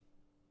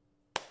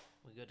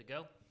We good to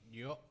go?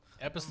 Yep.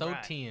 Episode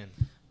Alright. 10.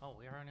 Oh,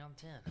 we're already on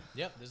 10.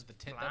 Yep, this is the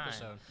 10th Flying.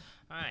 episode.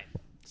 All right.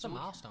 It's a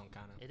milestone,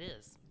 kind of. It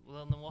is.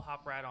 Well, then we'll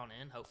hop right on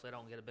in. Hopefully I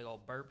don't get a big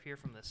old burp here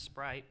from this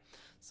Sprite.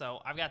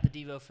 So I've got the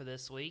Devo for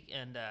this week,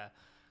 and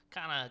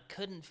kind of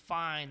couldn't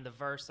find the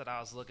verse that I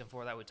was looking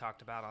for that we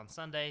talked about on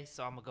Sunday,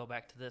 so I'm going to go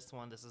back to this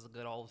one. This is a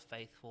good old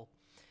faithful.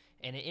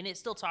 And it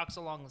still talks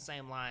along the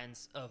same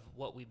lines of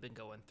what we've been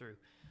going through.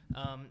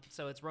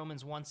 So it's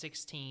Romans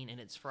 1:16, and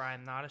it's, "For I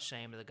am not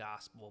ashamed of the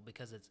gospel,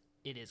 because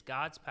it is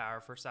God's power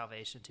for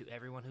salvation to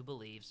everyone who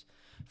believes,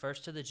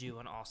 first to the Jew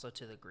and also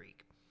to the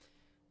Greek."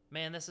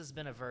 Man, this has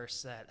been a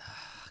verse that,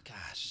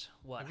 gosh,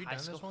 what, Have you high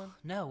done school? this one?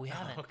 No, we Oh,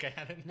 haven't. okay,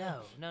 I didn't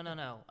know.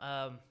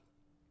 No.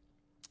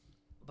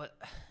 But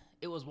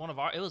it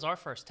was our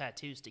first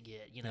tattoos to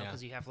get, Yeah.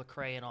 because you have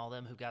Lecrae and all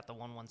them who got the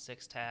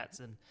 116 tats,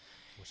 and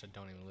Which I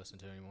don't even listen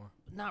to anymore.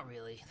 not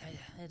really.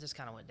 It just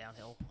kind of went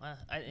downhill.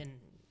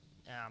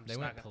 I'm They just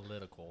went not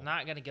political.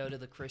 not going to go to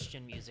the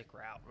Christian music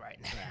route right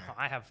now. Yeah.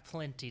 I have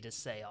plenty to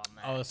say on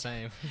that. Oh,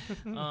 same.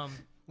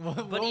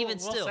 But even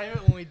still, we'll save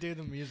it when we do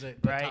the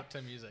music, the Right. top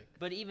 10 music.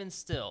 But even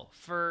still,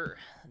 for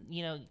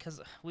because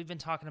we've been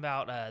talking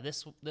about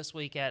this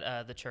week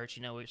at the church,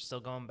 we're still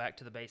going back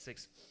to the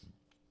basics.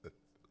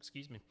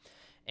 Excuse me,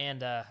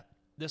 and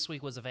this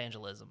week was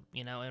evangelism.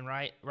 And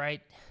right,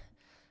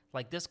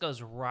 like this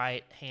goes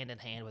right hand in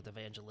hand with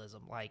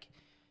evangelism. Like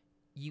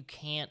you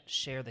can't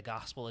share the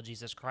gospel of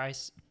Jesus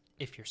Christ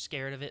if you're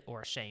scared of it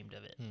or ashamed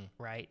of it,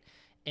 right?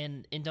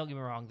 And don't get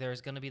me wrong, there's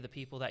going to be the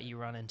people that you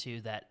run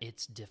into that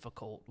it's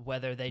difficult,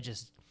 whether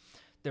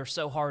they're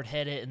so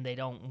hard-headed and they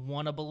don't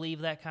want to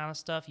believe that kind of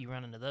stuff. You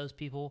run into those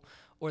people,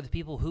 or the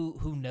people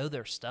who know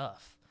their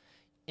stuff.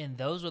 And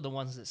those are the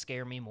ones that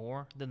scare me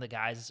more than the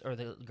guys or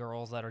the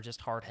girls that are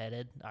just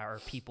hard-headed, or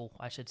people,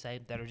 I should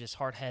say, that are just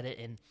hard-headed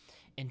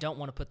and don't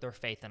want to put their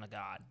faith in a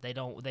God. They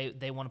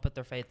want to put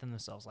their faith in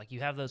themselves. Like,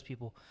 you have those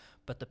people,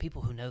 but the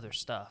people who know their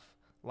stuff,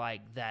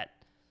 like that,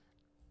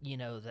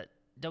 that,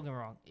 don't get me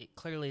wrong,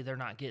 clearly they're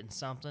not getting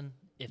something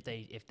if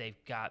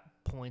they've got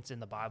points in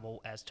the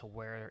Bible as to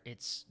where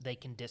they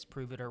can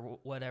disprove it or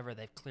whatever.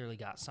 They've clearly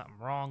got something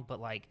wrong. But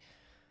like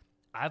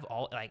I've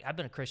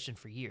been a Christian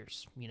for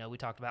years. We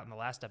talked about in the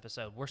last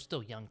episode. We're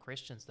still young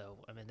Christians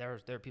though. I mean, there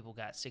are people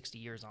got 60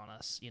 years on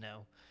us.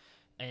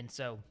 And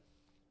so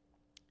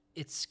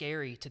it's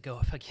scary to go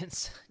up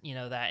against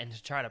that and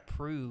to try to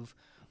prove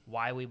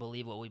why we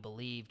believe what we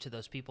believe to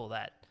those people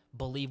that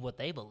believe what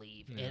they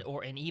believe, Yeah.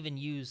 and even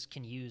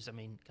can use. I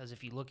mean, because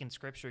if you look in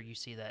Scripture, you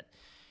see that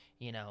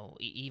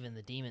even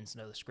the demons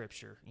know the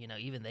Scripture.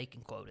 Even they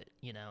can quote it.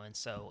 And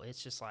so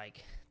it's just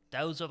like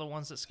those are the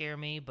ones that scare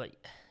me. But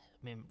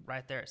I mean,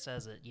 right there it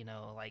says it.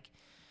 Like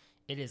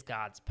it is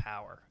God's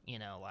power.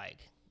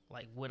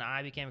 Like when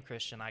I became a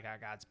Christian, I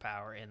got God's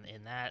power,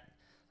 and that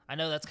I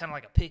know that's kind of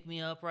like a pick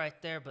me up right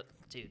there. But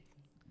dude,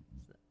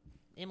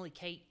 Emily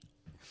Kate,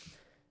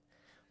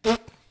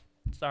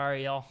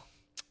 sorry y'all.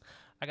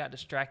 I got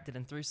distracted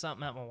and threw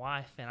something at my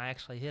wife, and I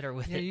actually hit her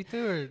with Yeah, it. you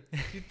threw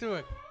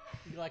it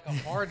like a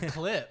hard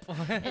clip.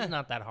 It's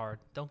not that hard.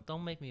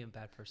 Don't make me a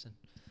bad person.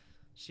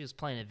 She was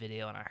playing a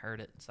video, and I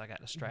heard it, so I got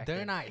distracted.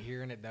 They're not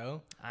hearing it,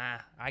 though.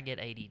 I get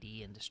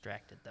ADD and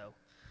distracted, though.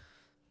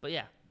 But,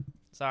 yeah,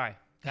 sorry.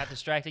 Got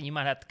distracted. You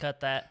might have to cut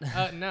that.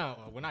 No,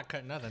 we're not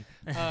cutting nothing.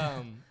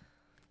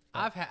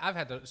 I've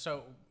had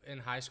so in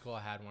high school,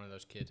 I had one of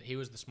those kids. He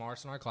was the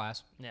smartest in our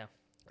class. Yeah.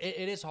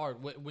 It is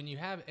hard when you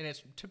have, and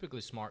it's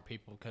typically smart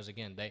people because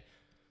again they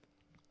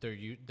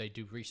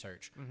do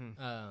research,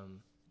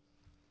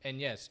 and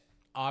yes,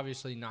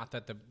 obviously not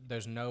that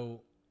there's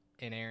no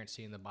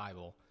inerrancy in the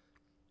Bible,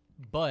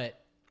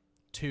 but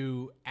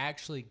to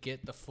actually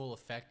get the full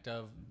effect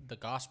of the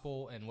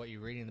gospel and what you're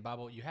reading in the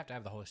Bible, you have to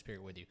have the Holy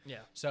Spirit with you. Yeah.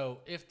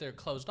 So if they're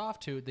closed off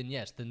to it, then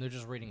yes, then they're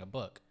just reading a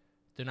book.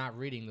 They're not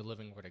reading the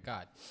living Word of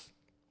God.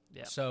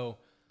 Yeah. So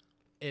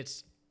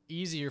it's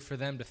easier for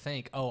them to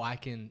think, oh, I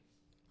can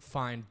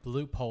find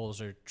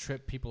loopholes or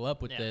trip people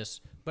up with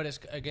this, but it's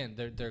again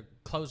they're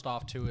closed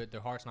off to it.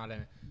 Their heart's not in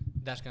it.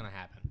 That's gonna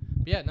happen.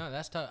 But yeah, no,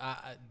 that's tough.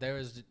 There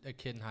was a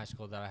kid in high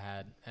school that I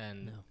had,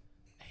 and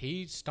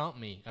he stumped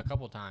me a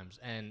couple times,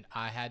 and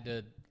I had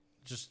to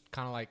just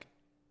kind of like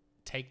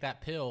take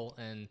that pill,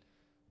 and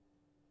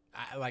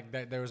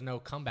there was no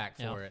comeback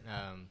for it.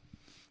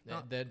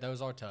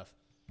 Those are tough.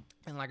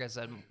 And like I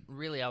said,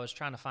 really, I was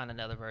trying to find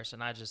another verse,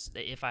 and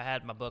if I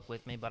had my book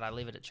with me, but I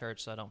leave it at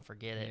church so I don't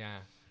forget it. Yeah.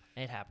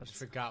 It happens. Just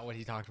forgot what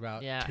he talked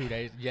about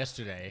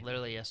yesterday.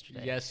 Literally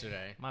yesterday.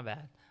 Yesterday. My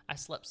bad. I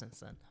slept since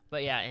then.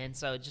 But yeah, and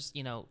so just,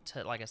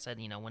 like I said,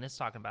 when it's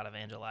talking about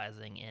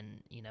evangelizing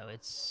and,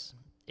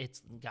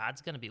 it's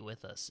God's going to be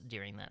with us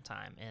during that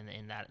time.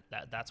 And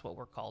that's what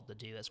we're called to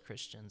do as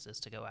Christians, is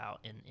to go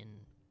out and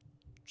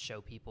show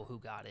people who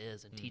God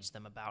is and teach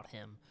them about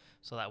him,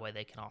 so that way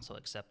they can also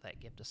accept that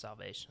gift of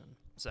salvation.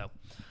 So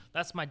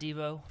that's my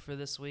Devo for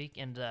this week.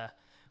 And,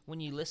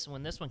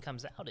 when this one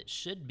comes out, it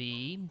should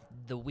be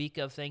the week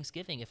of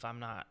Thanksgiving, if I'm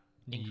not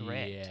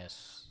incorrect.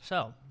 Yes.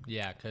 So.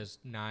 Yeah, because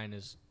 9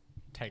 is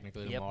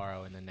technically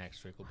tomorrow, and the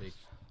next week will be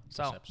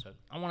So this episode.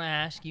 I want to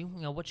ask you,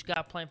 what you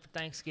got planned for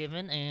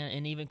Thanksgiving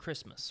and even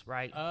Christmas,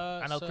 right?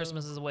 I know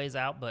Christmas is a ways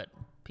out, but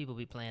people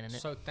be planning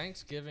it. So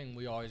Thanksgiving,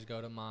 we always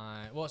go to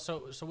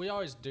so we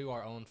always do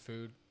our own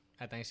food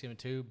at Thanksgiving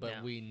too,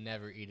 but we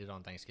never eat it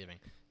on Thanksgiving.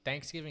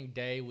 Thanksgiving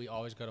Day, we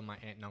always go to my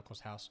aunt and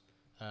uncle's house.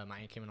 My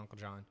Aunt Kim and Uncle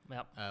John.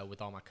 Yep.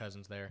 With all my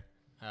cousins there.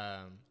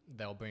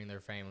 They'll bring their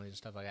families and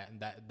stuff like that.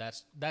 And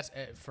that's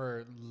it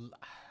for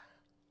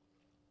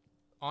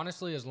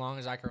honestly, as long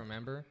as I can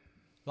remember.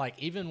 Like,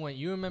 even when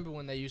you remember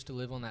when they used to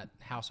live on that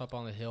house up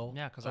on the hill?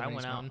 Yeah, because I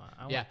went out.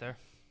 I went there.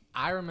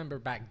 I remember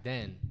back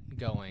then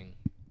going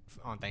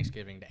on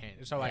Thanksgiving to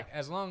Aunt. So, like,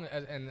 as long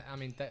as, and I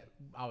mean,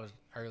 I was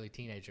early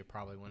teenager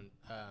probably when,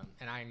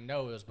 and I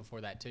know it was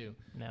before that too.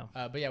 No.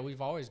 But yeah,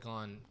 we've always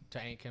gone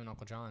to Aunt Kim and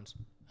Uncle John's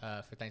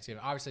for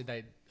Thanksgiving. Obviously,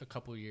 a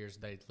couple of years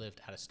they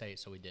lived out of state,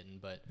 so we didn't.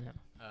 But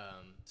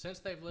since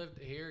they've lived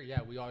here,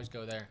 yeah, we always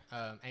go there.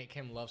 Aunt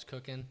Kim loves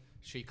cooking.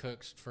 She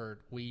cooks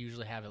we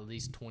usually have at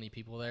least 20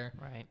 people there.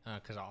 Right.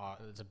 Because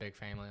it's a big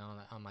family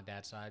on my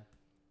dad's side.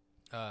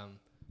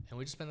 And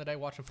we just spend the day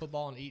watching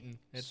football and eating.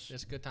 It's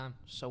a good time.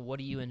 So what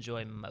do you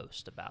enjoy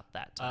most about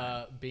that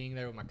time? Being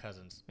there with my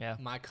cousins. Yeah.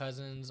 My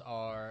cousins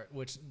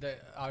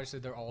obviously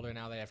they're older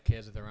now. They have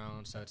kids of their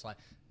own. So it's like,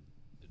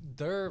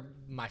 they're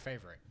my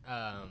favorite.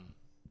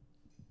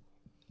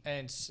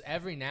 And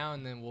every now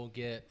and then we'll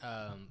get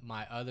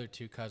my other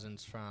two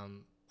cousins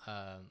from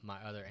my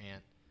other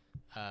aunt,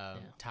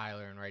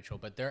 Tyler and Rachel,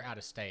 but they're out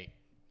of state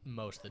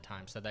most of the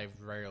time, so they've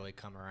rarely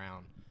come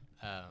around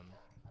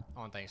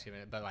on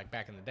Thanksgiving. But like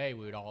back in the day, it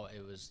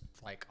was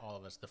like all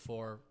of us, the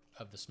four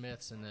of the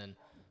Smiths, and then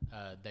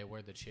they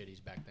were the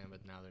Chitties back then,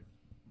 but now they're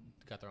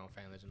got their own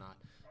families or not.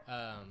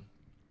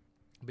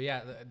 But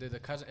yeah, the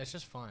cousin, it's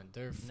just fun.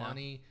 They're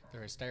funny.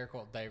 They're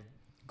hysterical. They have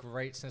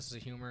great senses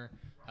of humor.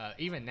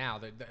 Even now,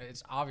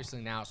 it's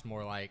obviously now it's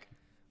more like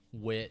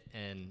wit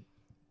and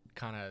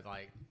kind of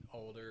like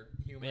older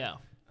humor. Yeah.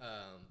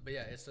 But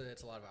yeah, it's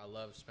a lot of. I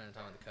love spending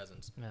time with the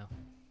cousins. Yeah.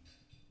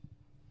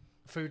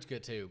 Food's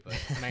good too, but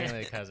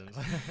mainly the cousins.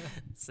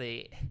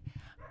 See,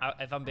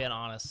 if I'm being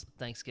honest,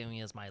 Thanksgiving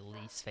is my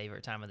least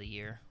favorite time of the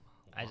year.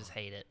 I just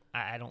hate it.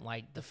 I don't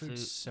like the food.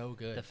 Food's so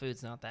good. The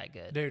food's not that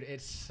good. Dude,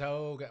 it's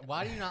so good.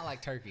 Why do you not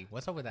like turkey?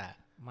 What's up with that?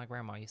 My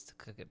grandma used to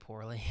cook it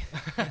poorly.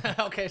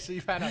 Okay, so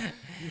you've had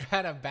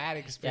a bad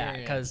experience.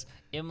 Yeah, because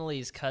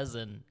Emily's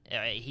cousin,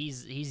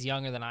 he's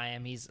younger than I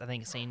am. He's, I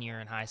think, a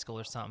senior in high school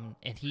or something,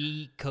 and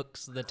he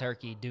cooks the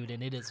turkey, dude,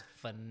 and it is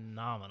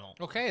phenomenal.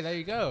 Okay, there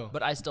you go.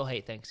 But I still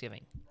hate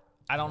Thanksgiving.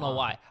 I don't know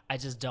why. I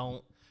just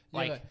don't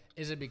like.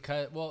 Is it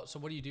because? Well, so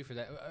what do you do for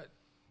that?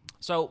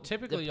 So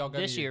typically, y'all go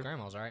this to your year,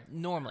 grandma's, right?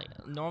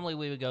 Normally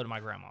we would go to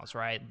my grandma's,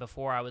 right?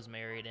 Before I was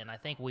married, and I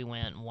think we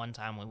went one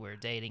time when we were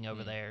dating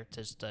over there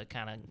just to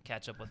kind of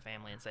catch up with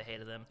family and say hey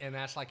to them. And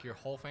that's like your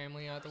whole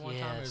family at the one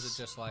time, or is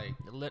it just like?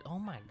 Oh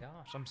my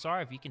gosh! I'm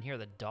sorry if you can hear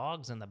the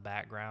dogs in the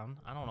background.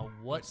 I don't know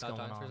what's going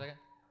on. For a second.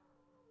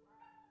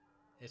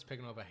 It's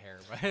picking up a hair,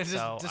 but it's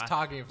just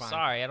talking fine.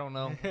 Sorry, I don't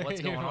know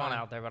what's going on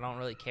out there, but I don't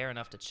really care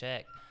enough to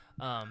check.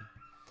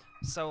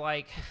 So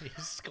like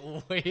he's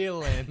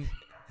squealing.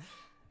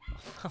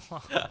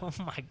 Oh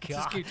my god!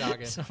 Just keep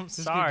talking. I'm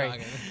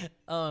sorry.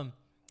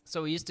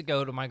 So we used to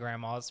go to my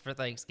grandma's for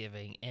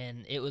Thanksgiving,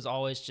 and it was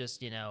always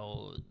just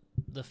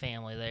the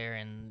family there,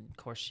 and of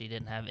course she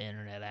didn't have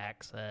internet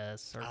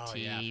access or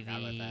TV,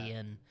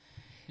 and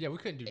we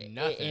couldn't do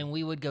nothing. And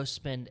we would go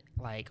spend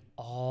like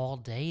all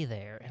day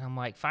there, and I'm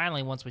like,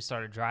 finally, once we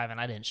started driving,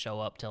 I didn't show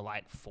up till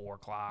like 4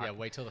 o'clock. Yeah,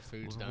 wait till the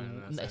food's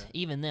done. And that's it.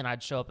 Even then,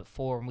 I'd show up at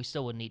 4, and we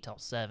still wouldn't eat till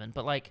 7.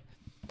 But like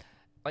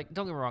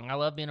don't get me wrong, I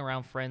love being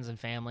around friends and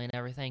family and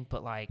everything,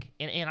 but like,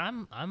 and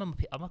I'm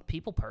a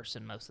people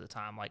person most of the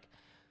time, like,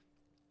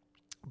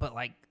 but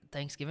like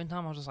Thanksgiving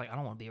time, I was just like, I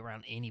don't want to be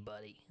around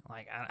anybody.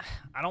 Like,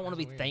 I don't want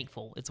to be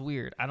thankful. It's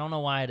weird. I don't know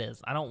why it is.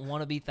 I don't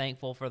want to be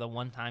thankful for the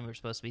one time you're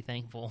supposed to be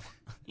thankful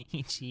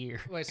each year.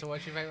 Wait, so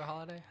what's your favorite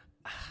holiday?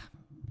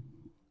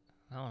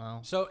 I don't know.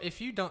 So if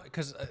you don't,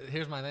 because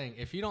here's my thing,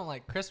 if you don't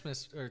like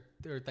Christmas or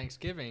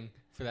Thanksgiving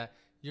for that,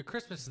 your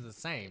Christmas is the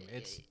same.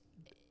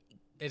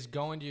 It's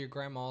going to your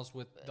grandma's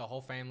with the whole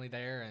family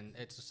there, and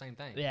it's the same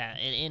thing. Yeah,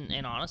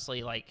 and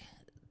honestly, like,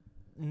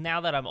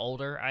 now that I'm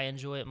older, I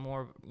enjoy it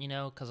more,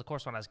 because, of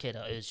course, when I was a kid,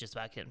 it was just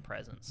about getting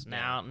presents.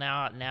 Now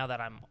that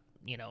I'm,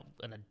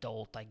 an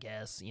adult, I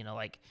guess,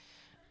 like,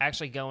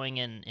 actually going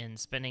and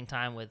spending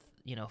time with,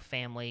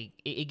 family,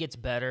 it gets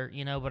better,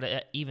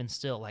 but even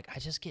still, like, I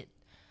just get,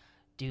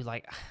 dude,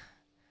 like,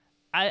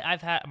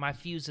 I've had, my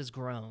fuse has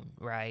grown,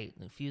 right?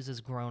 The fuse has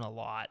grown a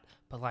lot,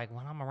 but like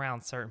when I'm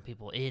around certain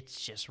people,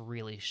 it's just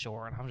really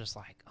short, and I'm just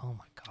like, oh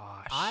my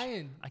gosh,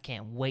 I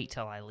can't wait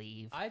till I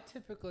leave. I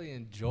typically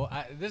enjoy.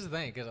 This is the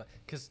thing,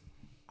 because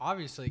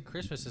obviously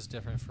Christmas is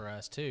different for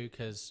us too,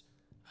 because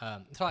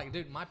so like,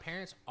 dude, my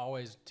parents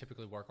always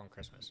typically work on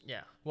Christmas.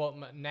 Yeah. Well,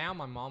 now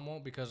my mom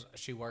won't because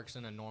she works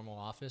in a normal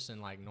office and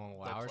like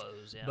normal hours.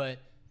 Close, yeah. But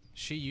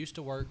she used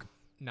to work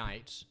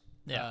nights.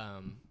 Yeah.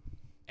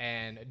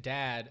 And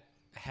Dad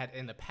had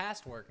in the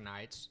past worked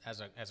nights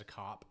as a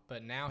cop,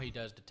 but now he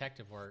does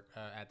detective work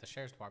at the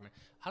sheriff's department.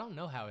 I don't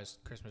know how his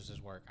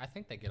Christmases work. I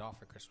think they get off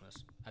for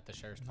Christmas at the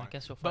sheriff's department. I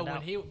guess we'll find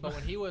out. But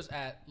when he was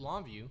at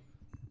Longview,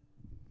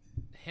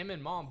 him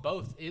and Mom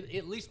both,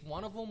 at least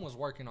one of them was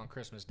working on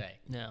Christmas Day.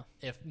 Yeah.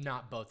 If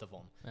not both of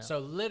them. Yeah. So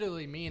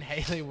literally, me and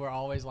Haley were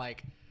always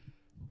like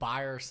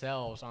by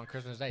ourselves on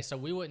Christmas Day. So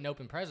we wouldn't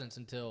open presents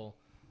until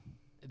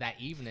that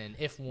evening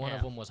if one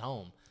of them was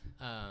home.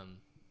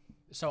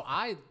 So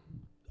I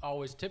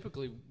always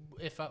typically,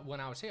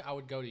 when I was here, I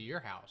would go to your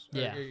house or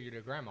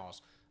your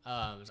grandma's.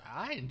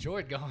 I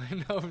enjoyed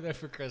going over there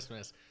for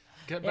Christmas.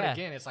 But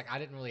again, it's like I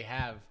didn't really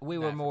have. We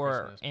were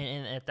more,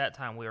 and at that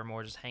time we were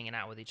more just hanging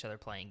out with each other,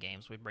 playing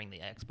games. We'd bring the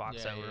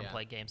Xbox over and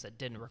play games that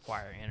didn't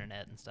require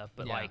internet and stuff.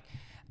 But like,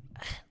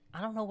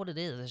 I don't know what it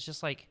is. It's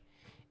just like,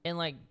 and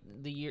like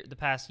the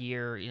past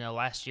year,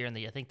 last year and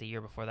I think the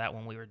year before that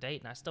when we were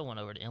dating, I still went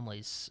over to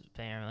Emily's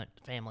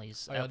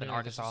family's up in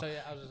Arkansas. So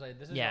I was just like,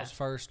 this is y'all's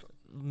first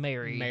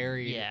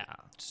married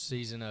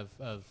season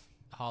of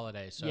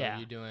holidays. So are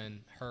you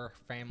doing her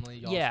family?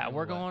 Y'all's family,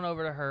 we're going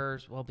over to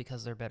hers. Well,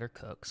 because they're better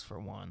cooks for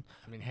one.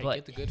 I mean, hey,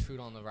 get the good food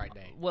on the right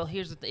day. Well,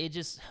 here's the thing.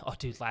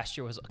 Dude, last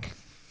year was.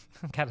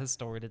 I've got a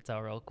story to tell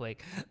real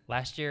quick.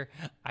 Last year,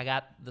 I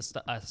got the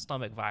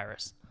stomach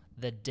virus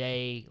the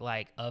day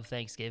of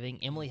Thanksgiving.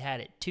 Emily had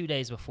it 2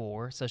 days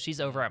before, so she's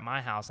over at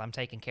my house. I'm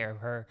taking care of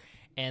her,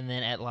 and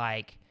then at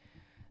it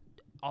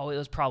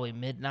was probably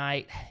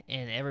midnight,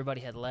 and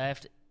everybody had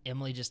left.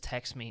 Emily just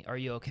texted me, "Are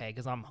you okay?"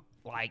 Because I'm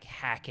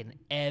hacking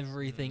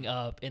everything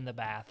up in the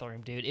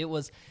bathroom, dude. It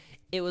was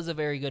a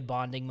very good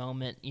bonding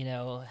moment.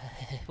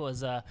 It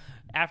was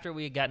after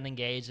we had gotten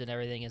engaged and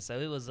everything, and so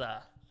it was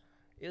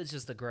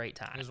just a great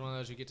time. It was one of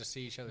those you get to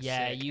see each other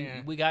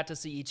sick. We got to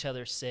see each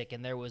other sick,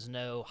 and there was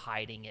no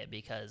hiding it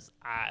because,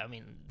 I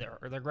mean, their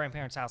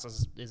grandparents' house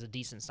is a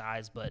decent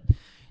size, but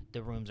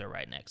the rooms are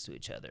right next to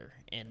each other,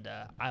 and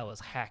I was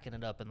hacking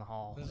it up in the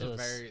hall. This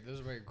is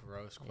a very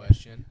gross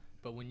question.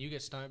 But when you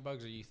get stomach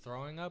bugs, are you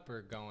throwing up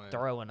or going?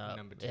 Throwing up.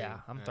 Number 2? Yeah,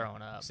 I'm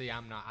throwing up. See,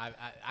 I'm not.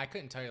 I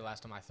couldn't tell you the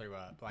last time I threw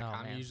up.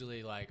 I'm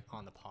usually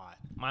on the pot.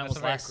 Mine was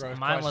last.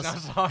 Mine was. I'm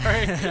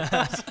sorry.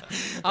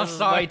 I'm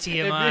sorry. Way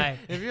TMI.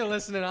 If you're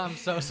listening, I'm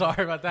so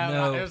sorry about that.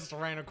 No. It was just a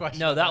random question.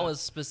 No, that was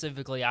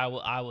specifically. I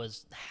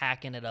was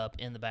hacking it up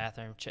in the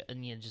bathroom,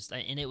 and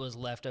and it was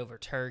leftover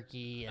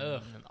turkey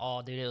and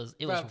all. Dude, it was.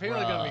 People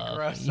are gonna be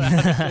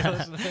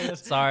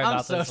gross. Sorry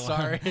about this. I'm so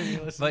sorry.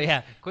 But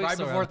yeah, quick right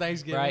before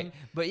Thanksgiving. Right,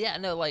 but yeah,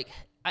 no,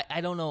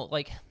 I don't know,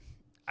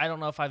 I don't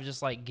know if I'm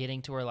just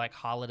getting to where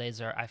holidays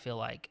are, I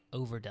feel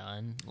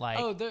overdone.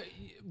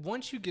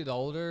 Once you get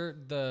older,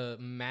 the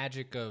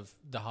magic of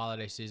the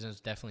holiday season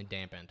is definitely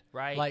dampened.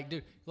 Right.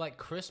 Dude,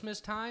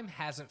 Christmas time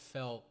hasn't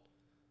felt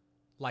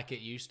like it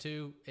used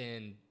to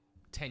in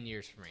 10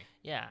 years for me.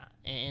 Yeah,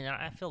 and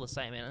I feel the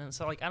same, and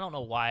so I don't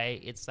know why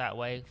it's that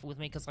way with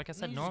me, because like I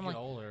said, normally, get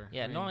older.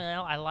 Normally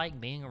I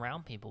like being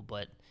around people,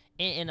 but.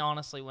 And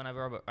honestly,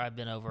 whenever I've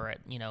been over at,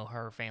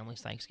 her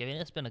family's Thanksgiving,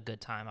 it's been a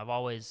good time. I've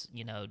always,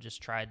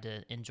 just tried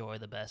to enjoy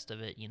the best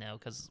of it,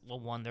 because, well,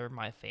 one, they're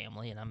my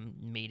family, and I'm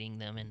meeting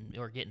them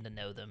or getting to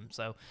know them.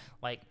 So,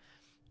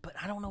 but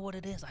I don't know what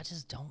it is. I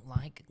just don't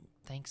like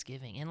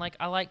Thanksgiving. And,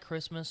 I like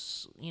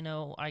Christmas,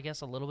 I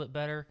guess a little bit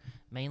better,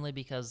 mainly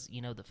because,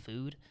 the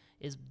food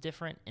is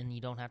different, and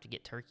you don't have to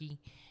get turkey.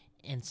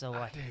 And so,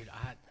 dude,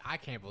 I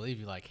can't believe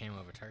you like ham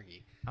over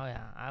turkey. Oh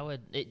yeah, I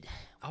would.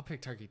 I'll pick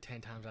turkey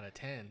 10 times out of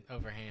 10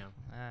 over ham.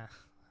 I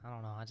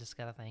don't know. I just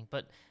gotta think.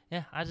 But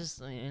yeah,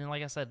 and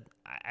like I said,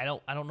 I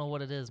don't know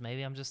what it is.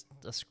 Maybe I'm just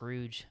a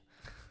Scrooge.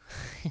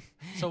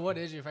 So what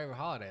is your favorite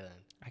holiday then?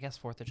 I guess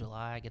 4th of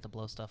July. I get to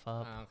blow stuff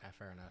up. Oh, okay,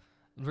 fair enough.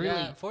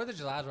 Really, 4th of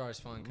July is always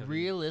fun.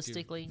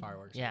 Realistically,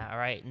 fireworks. Yeah,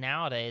 right.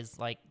 Nowadays,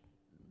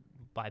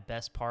 my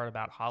best part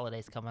about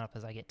holidays coming up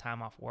is I get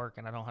time off work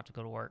and I don't have to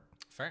go to work.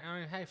 Fair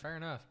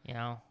enough.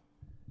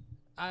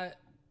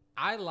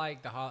 I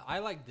like I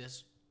like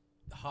this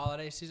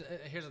holiday season.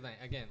 Here's the thing.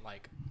 Again,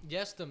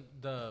 yes,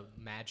 the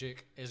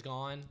magic is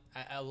gone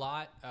a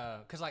lot.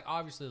 Because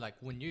obviously,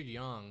 when you're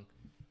young,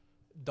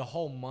 the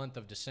whole month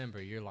of December,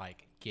 you're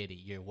giddy.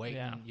 You're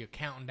waiting. You're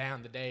counting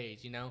down the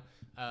days.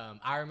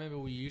 I remember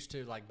we used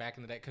to back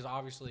in the day. Because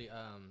obviously,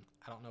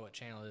 I don't know what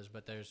channel it is,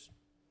 but there's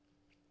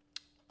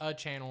a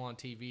channel on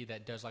TV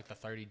that does the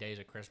 30 days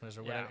of Christmas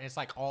or whatever. And it's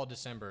all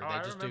December.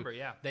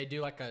 They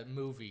do a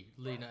movie.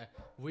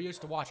 We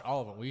used to watch all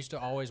of them. We used to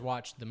always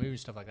watch the movie,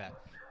 stuff like that.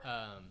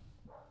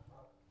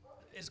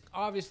 It's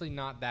obviously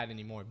not that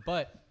anymore,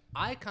 but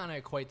I kind of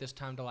equate this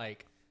time to and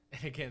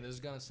again, this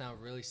is going to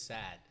sound really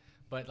sad,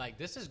 but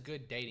this is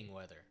good dating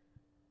weather.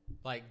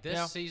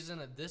 This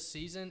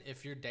season,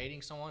 if you're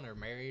dating someone or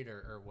married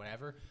or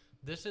whatever,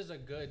 this is a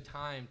good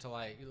time to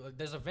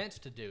there's events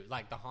to do,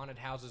 the haunted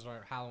houses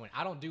or Halloween.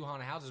 I don't do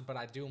haunted houses, but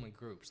I do them in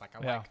groups.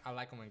 I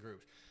like them in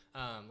groups.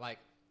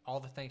 All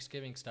the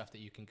Thanksgiving stuff that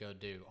you can go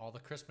do, all the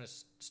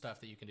Christmas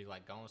stuff that you can do,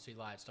 go and see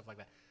lights, stuff like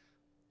that.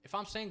 If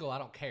I'm single, I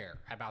don't care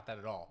about that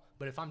at all.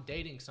 But if I'm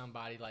dating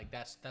somebody,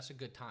 that's a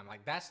good time.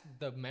 That's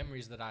the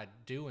memories that I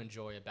do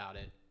enjoy about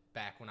it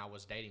back when I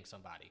was dating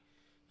somebody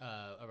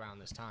around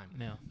this time.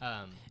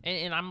 Yeah.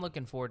 And I'm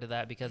looking forward to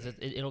that because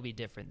it'll be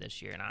different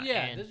this year.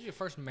 And this is your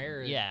first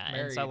married. Yeah,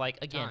 and so like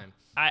again, time.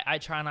 I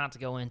try not to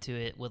go into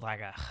it with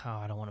like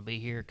I don't want to be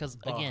here because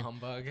again,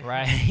 humbug.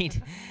 right?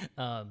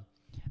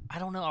 I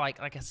don't know.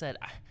 Like I said,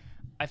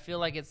 I feel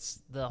like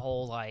it's the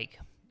whole like.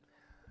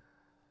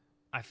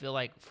 I feel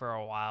like for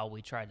a while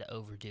we tried to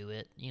overdo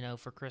it,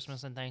 for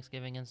Christmas and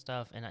Thanksgiving and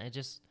stuff, and I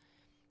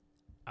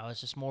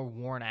was just more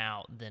worn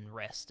out than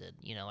rested.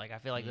 Like I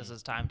feel like this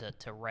is time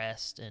to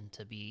rest and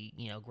to be,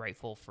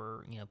 grateful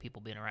for,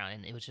 people being around.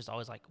 And it was just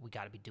always like, we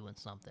got to be doing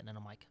something. And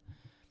I'm like,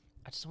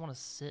 I just want to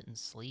sit and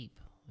sleep,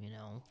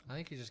 I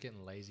think you're just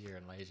getting lazier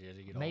and lazier as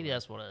you get older. Maybe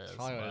that's what it is. That's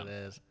probably what it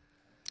is.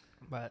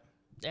 But,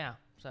 yeah,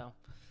 so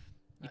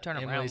you turn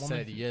Emily around, woman.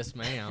 said, yes,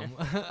 ma'am.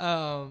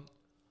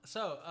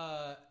 So,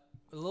 a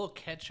little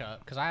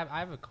catch-up, because I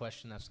have a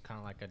question that's kind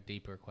of like a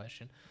deeper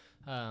question.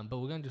 But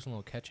we're going to do some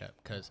little catch-up,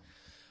 because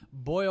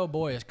boy, oh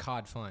boy, is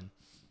COD fun.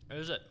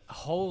 Is it?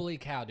 Holy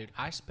cow, dude.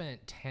 I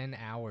spent 10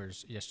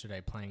 hours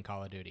yesterday playing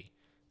Call of Duty.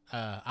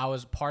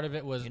 Part of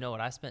it was... You know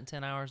what I spent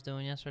 10 hours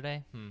doing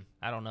yesterday?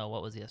 I don't know.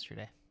 What was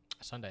yesterday?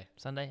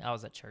 Sunday. I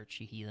was at church,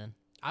 you heathen.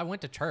 I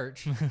went to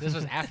church. This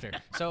was after.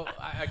 So,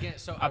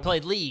 I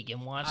played League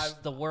and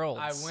watched the Worlds.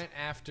 I went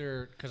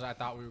after, because I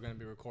thought we were going to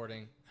be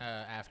recording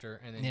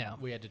after, and then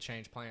we had to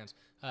change plans.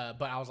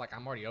 But I was like,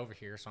 I'm already over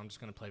here, so I'm just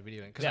going to play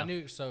video. Because I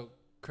knew,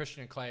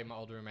 Christian and Clay, my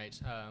old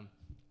roommates,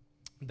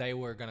 they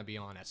were going to be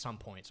on at some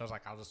point. So I was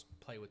like, I'll just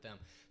play with them.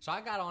 So I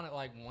got on at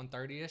like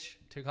 1:30ish,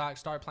 2 o'clock,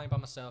 started playing by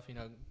myself,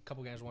 a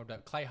couple games warmed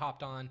up. Clay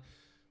hopped on.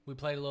 We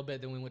played a little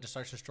bit, then we went to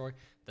Search and Destroy.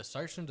 The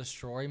Search and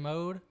Destroy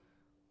mode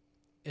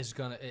is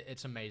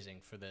it's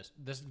amazing for this.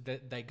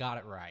 They got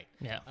it right.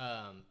 Yeah.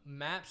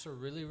 Maps are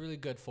really, really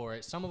good for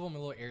it. Some of them are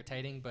a little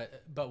irritating,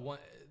 but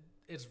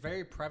it's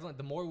very prevalent.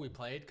 The more we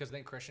played, because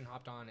then Christian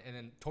hopped on, and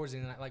then towards the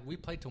end of the night, like we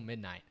played till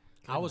midnight.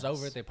 Goodness. I was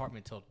over at the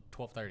apartment till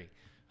 12:30.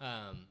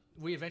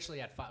 We eventually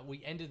had 5.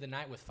 We ended the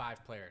night with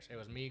 5 players. It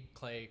was me,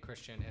 Clay,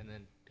 Christian, and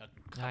then a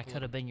couple. I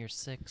could have been your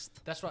 6th.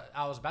 That's what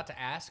I was about to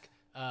ask.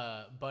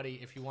 Buddy,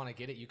 if you want to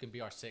get it, you can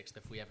be our 6th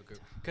if we have a group.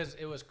 Because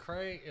it was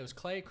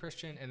Clay,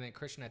 Christian, and then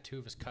Christian had 2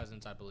 of his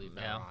cousins, I believe,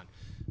 that were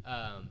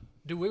on.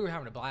 Dude, we were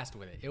having a blast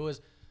with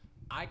it.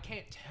 I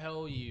can't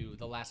tell you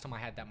the last time I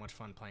had that much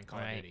fun playing Call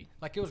of Duty.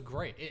 Like, it was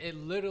great. It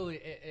literally,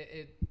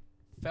 it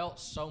felt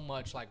so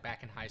much like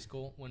back in high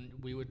school when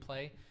we would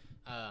play.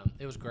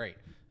 It was great.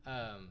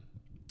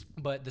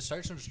 But the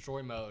Search and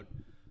Destroy mode,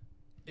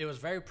 it was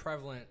very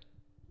prevalent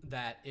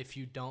that if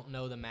you don't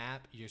know the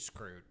map, you're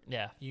screwed.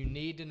 Yeah. You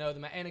need to know the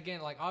map. And again,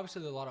 like,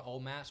 obviously there's a lot of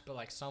old maps, but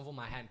like some of them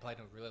I hadn't played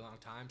in a really long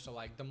time. So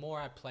like the more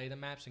I play the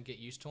maps and get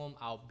used to them,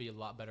 I'll be a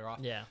lot better off.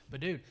 Yeah. But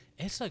dude,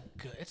 it's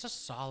a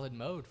solid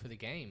mode for the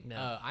game.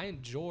 Yeah. I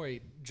enjoy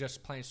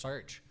just playing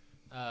Search.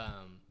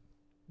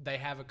 They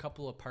have a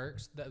couple of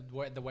perks. The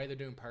way they're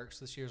doing perks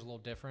this year is a little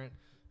different.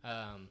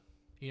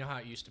 You know how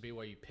it used to be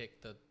where you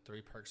pick the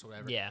 3 perks or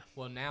whatever? Yeah.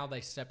 Well, now they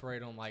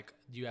separate them, like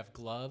you have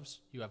gloves,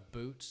 you have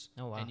boots,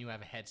 and you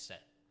have a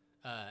headset.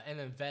 And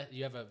then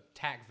you have a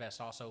tac vest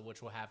also,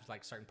 which will have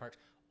like certain perks.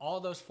 All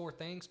those 4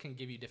 things can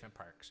give you different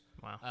perks.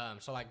 Wow.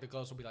 So like the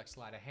gloves will be like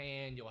sleight of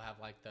hand. You'll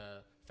have like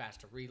the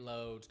faster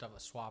reload, stuff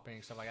like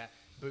swapping, stuff like that.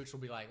 Boots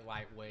will be like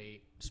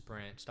lightweight,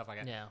 sprint, stuff like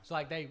that. Yeah. So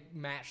like they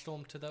matched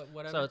them to the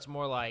whatever. So it's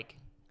more like...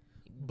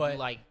 But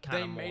like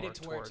they made it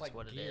to where it's like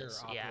what gear it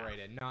is.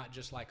 operated, not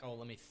just like, oh,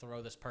 let me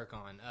throw this perk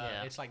on.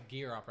 Yeah. It's like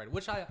gear operated,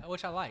 which I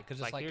like because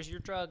it's like here's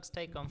your drugs,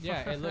 take them.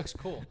 Yeah, it looks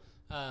cool.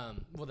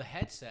 Well, the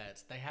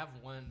headsets, they have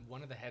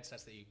one of the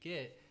headsets that you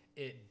get.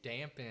 It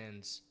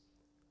dampens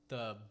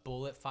the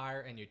bullet fire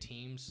and your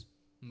team's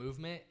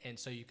movement, and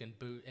so you can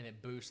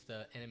it boosts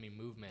the enemy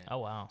movement. Oh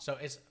wow! So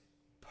it's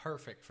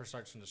perfect for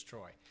Search and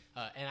Destroy.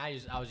 And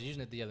I was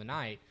using it the other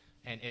night.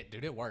 And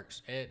it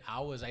works.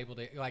 I was able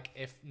to, like,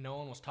 if no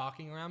one was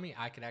talking around me,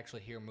 I could actually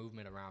hear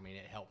movement around me, and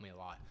it helped me a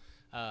lot.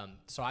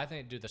 So I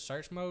think, the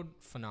search mode,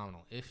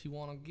 phenomenal. If you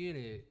want to get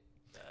it,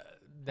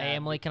 hey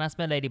Emily, can I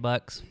spend $80?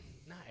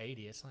 Not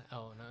 80. It's like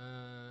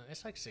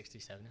it's like 60,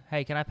 70.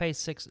 Hey, can I pay use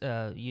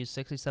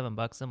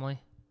 $67, Emily?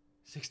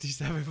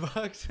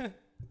 $67.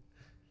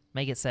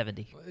 Make it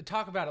 70.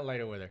 Talk about it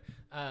later with her.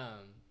 I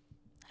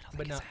don't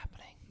think it's happening.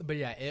 But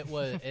yeah,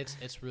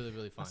 it's really,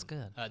 really fun. That's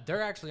good.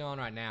 They're actually on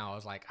right now. I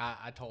was like,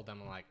 I told them,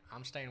 I'm like,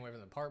 I'm staying away from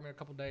the apartment a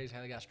couple days.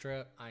 Haley got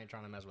strep. I ain't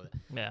trying to mess with it.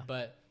 Yeah.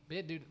 But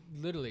yeah, dude,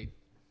 literally,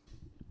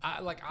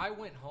 I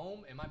went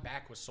home and my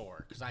back was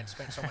sore because I'd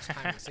spent so much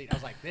time in the seat. I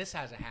was like, this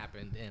hasn't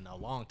happened in a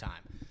long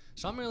time.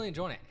 So I'm really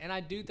enjoying it. And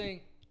I do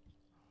think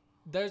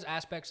there's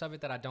aspects of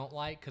it that I don't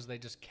like because they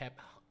just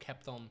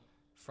kept them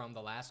from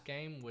the last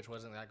game, which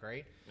wasn't that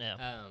great.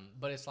 Yeah.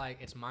 But it's like,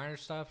 it's minor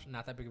stuff,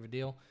 not that big of a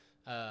deal.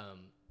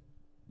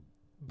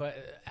 But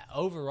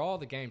overall,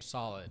 the game's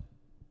solid.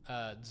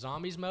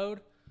 Zombies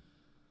mode,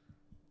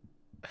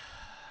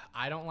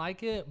 I don't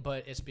like it,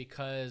 but it's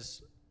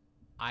because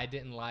I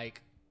didn't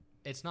like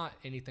it's not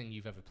anything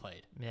you've ever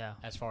played. Yeah.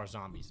 As far as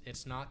zombies,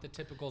 it's not the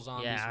typical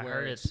zombies Yeah, I where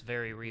heard it's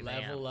very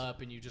revamped. level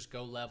up and you just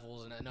go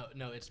levels. And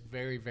no, it's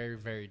very, very,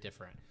 very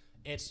different.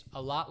 It's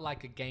a lot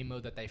like a game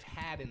mode that they've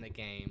had in the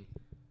game,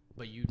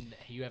 but you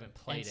haven't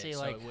played it,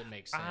 so it wouldn't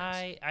make sense.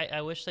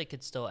 I wish they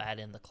could still add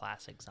in the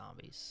classic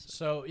zombies.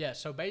 So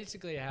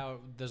basically how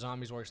the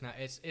zombies works now,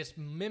 it's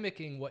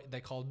mimicking what they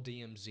called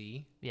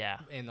DMZ. Yeah.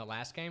 In the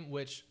last game,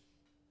 which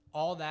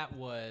all that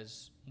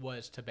was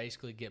to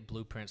basically get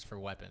blueprints for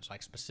weapons,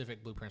 like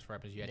specific blueprints for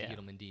weapons. You had to get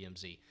them in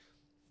DMZ.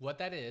 What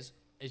that is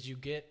you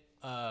get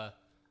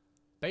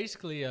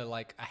basically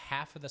like a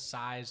half of the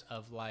size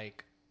of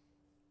like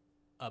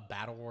a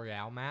battle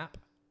royale map.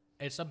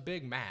 It's a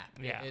big map.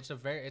 Yeah. It's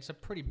a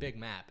pretty big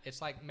map.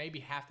 It's like maybe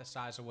half the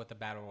size of what the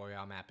battle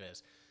royale map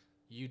is.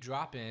 You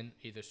drop in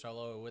either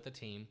solo or with a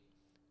team,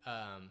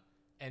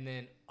 and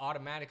then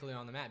automatically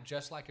on the map,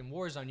 just like in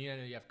Warzone,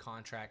 you have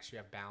contracts, you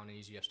have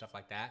bounties, you have stuff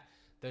like that.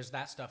 There's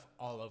that stuff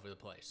all over the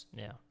place.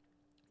 Yeah.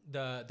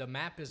 The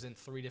map is in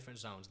 3 different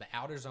zones. The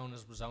outer zone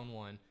is zone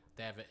 1.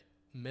 They have a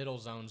middle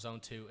zone, zone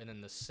 2, and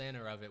then the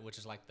center of it, which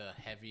is like the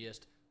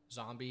heaviest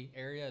zombie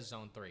area, is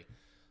zone 3.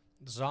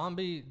 The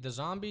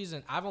zombies,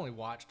 and I've only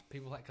watched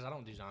people play, because I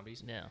don't do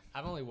zombies. Yeah.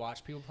 I've only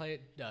watched people play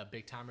it.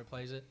 Big Timer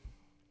plays it.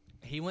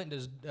 He went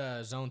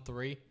to zone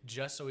 3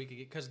 just so he could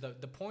get, because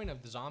the point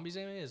of the zombies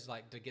anyway is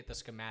like to get the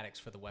schematics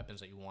for the weapons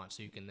that you want,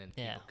 so you can then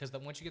because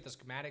once you get the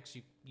schematics,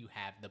 you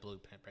have the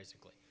blueprint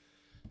basically.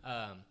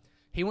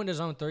 He went to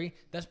zone 3.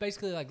 That's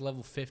basically like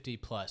level 50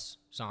 plus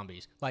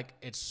zombies. Like,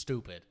 it's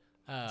stupid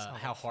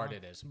how hard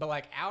it is. But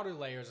like outer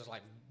layers is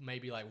like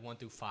maybe like 1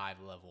 through 5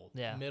 level.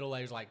 Yeah. Middle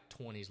layers like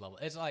 20s level.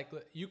 It's like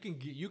you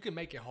can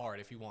make it hard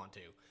if you want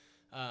to.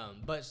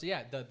 But so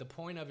yeah, the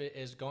point of it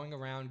is going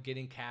around,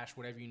 getting cash,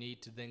 whatever you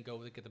need to then go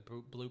get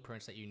the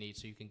blueprints that you need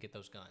so you can get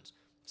those guns.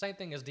 Same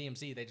thing as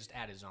DMZ, they just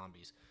added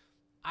zombies.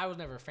 I was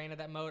never a fan of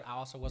that mode. I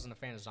also wasn't a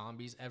fan of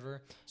zombies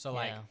ever. So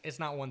like, it's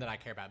not one that I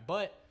care about.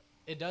 But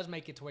it does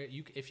make it to where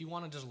if you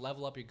want to just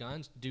level up your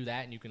guns, do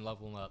that and you can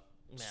level them up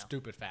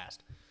stupid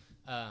fast.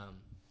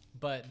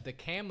 But the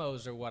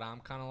camos are what I'm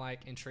kind of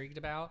like intrigued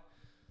about.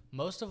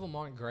 Most of them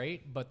aren't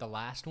great, but the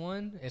last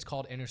one is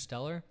called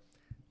Interstellar.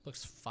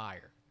 Looks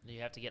fire.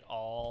 You have to get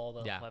all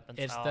the weapons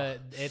it's out.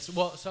 It's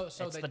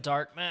the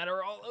dark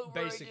matter all over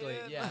basically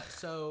again. Yeah.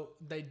 So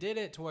they did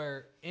it to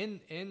where in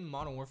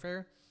Modern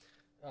Warfare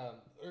or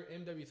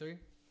MW3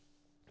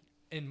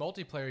 in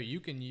multiplayer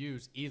you can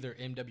use either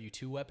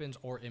MW2 weapons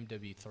or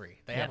MW3.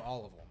 They have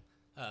all of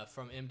them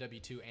from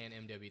MW2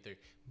 and MW3,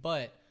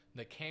 but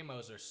the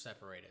camos are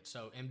separated.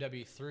 So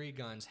MW3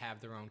 guns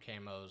have their own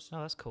camos. Oh,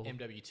 that's cool.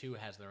 MW2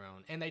 has their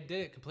own, and they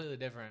did it completely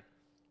different.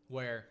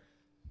 Where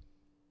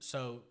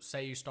so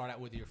say you start out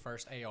with your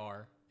first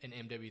AR in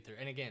MW3.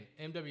 And again,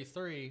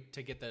 MW3,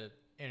 to get the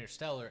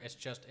Interstellar, it's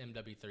just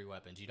MW3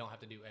 weapons. You don't have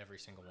to do every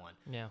single one.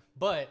 Yeah.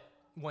 But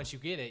once you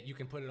get it, you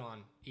can put it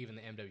on even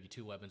the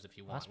MW2 weapons if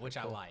you want, which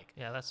cool. I like.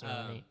 Yeah, that's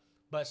really neat.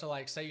 But so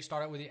like, say you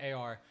start out with the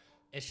AR,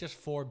 it's just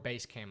 4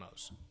 base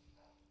camos.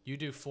 You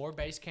do 4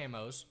 base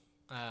camos,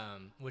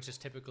 which is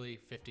typically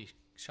 50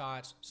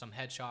 shots, some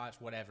headshots,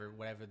 whatever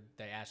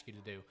they ask you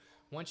to do.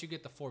 Once you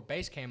get the 4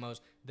 base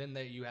camos, then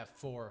you have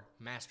 4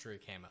 mastery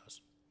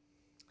camos.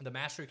 The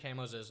mastery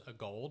camos is a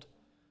gold.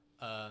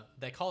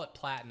 They call it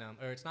platinum,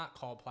 or it's not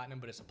called platinum,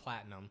 but it's a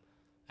platinum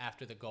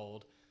after the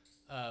gold,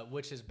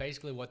 which is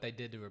basically what they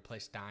did to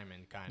replace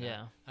diamond, kind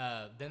of.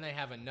 Yeah. Then they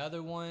have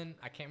another one.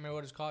 I can't remember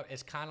what it's called.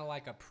 It's kind of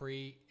like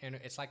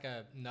it's like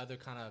another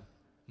kind of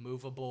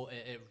movable.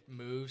 It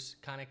moves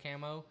kind of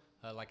camo.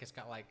 Like it's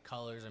got like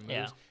colors and moves.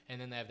 Yeah.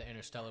 And then they have the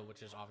Interstellar,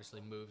 which is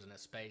obviously moves in a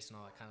space and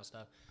all that kind of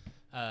stuff.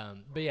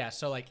 But yeah,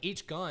 so like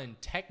each gun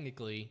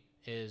technically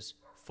is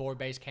 4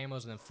 base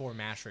camos and then 4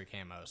 mastery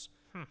camos.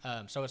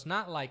 So it's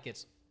not like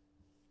it's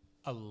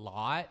a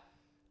lot,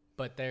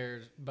 but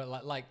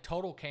like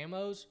total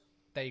camos,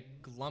 they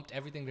lumped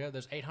everything together.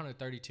 There's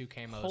 832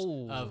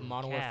 camos of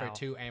Modern Warfare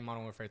 2 and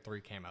Modern Warfare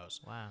 3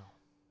 camos. Wow.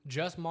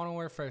 Just Modern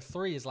Warfare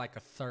 3 is like a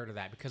third of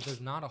that because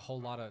there's not a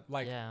whole lot of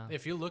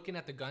if you're looking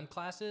at the gun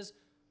classes,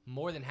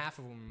 more than half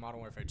of them are Modern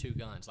Warfare 2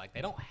 guns. Like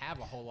they don't have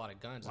a whole lot of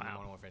guns in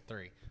Modern Warfare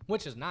 3,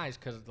 which is nice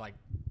because like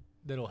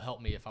that'll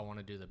help me if I want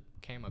to do the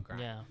camo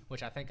grind,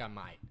 which I think I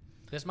might.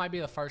 This might be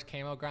the first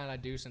camo grind I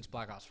do since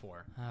Black Ops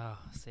 4. Oh,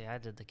 see, I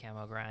did the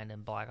camo grind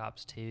in Black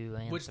Ops 2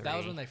 and which 3. That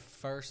was when they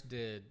first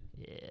did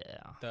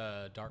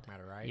the Dark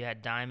Matter, right? You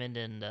had Diamond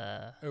and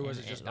or was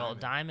it just Diamond? Well,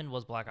 Diamond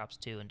was Black Ops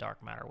 2 and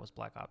Dark Matter was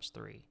Black Ops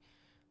 3.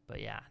 But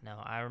yeah, no,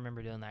 I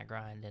remember doing that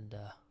grind and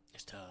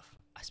it's tough.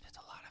 I spent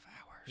a lot of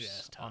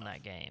hours on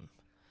that game.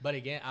 But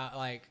again,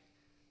 I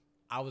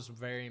was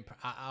very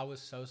I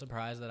was so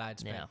surprised that I'd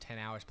spent 10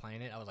 hours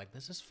playing it. I was like,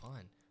 this is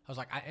fun. I was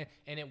like,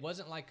 and it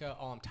wasn't like,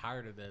 I'm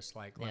tired of this.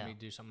 Like, let me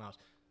do something else.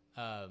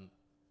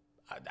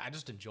 I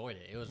just enjoyed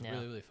it. It was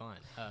really, really fun.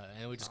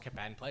 And we just kept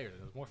adding players.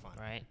 It was more fun.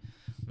 Right.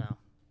 No,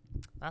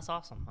 that's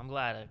awesome. I'm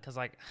glad because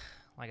like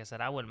I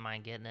said, I wouldn't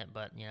mind getting it,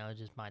 but it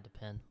just might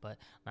depend. But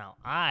now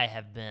I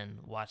have been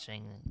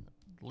watching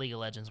League of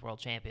Legends World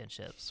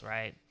Championships,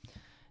 right?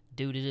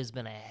 dude, it has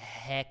been a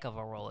heck of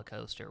a roller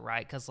coaster,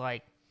 right? Because,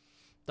 like,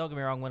 don't get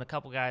me wrong, when a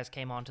couple guys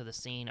came onto the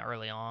scene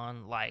early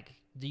on, like,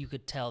 you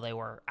could tell they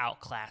were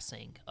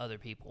outclassing other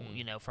people,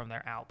 you know, from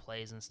their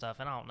outplays and stuff.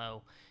 And I don't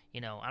know,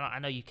 you know, I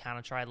know you kind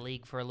of tried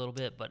League for a little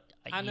bit, but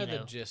I know the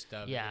gist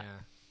of it. Yeah.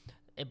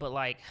 But,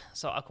 like,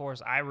 so of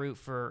course I root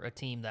for a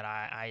team that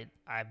I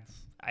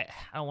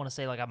don't want to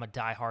say like I'm a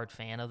diehard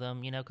fan of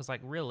them, you know, because like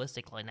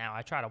realistically now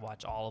I try to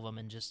watch all of them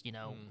and just, you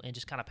know, and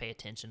just kind of pay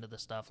attention to the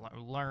stuff,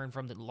 learn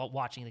from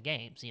watching the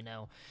games, you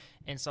know,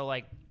 and so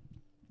like.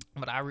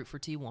 But I root for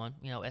T1,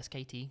 you know,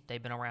 SKT.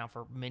 They've been around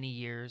for many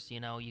years. You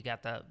know, you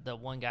got the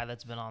one guy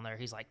that's been on there.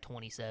 He's like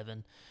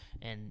 27,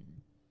 and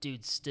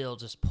dude's still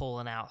just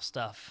pulling out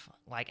stuff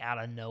like out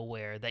of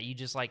nowhere that you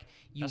just like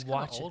you That's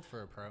watch. Old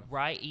for a pro,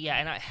 right? Yeah,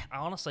 and I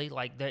honestly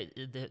like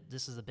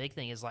this is the big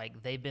thing is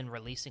like they've been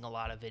releasing a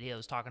lot of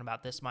videos talking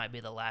about this might be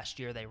the last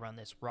year they run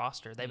this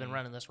roster. They've been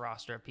running this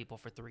roster of people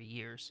for 3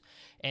 years,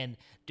 and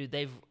dude,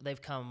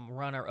 they've come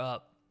runner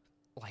up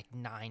like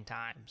 9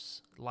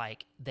 times.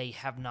 Like they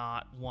have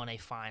not won a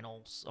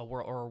finals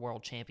or a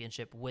world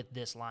championship with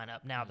this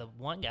lineup. Now the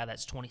one guy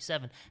that's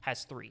 27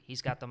 has 3.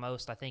 He's got the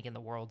most I think in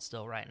the world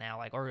still right now.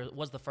 Like or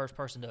was the first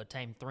person to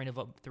attain 3 of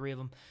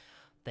them.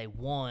 They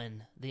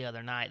won the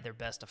other night their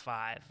best of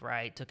 5,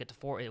 right? Took it to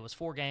 4. It was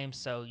 4 games,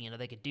 so you know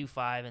they could do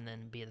 5 and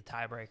then be the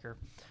tiebreaker.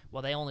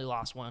 Well, they only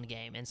lost 1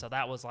 game, and so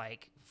that was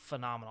like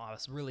phenomenal. I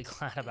was really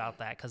glad about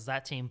that because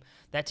that team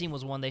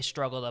was one they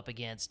struggled up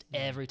against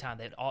every time.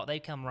 They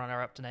come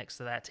runner up to next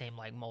to that team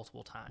like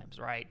multiple times,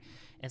 right?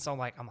 And so I'm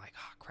like,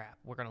 oh crap,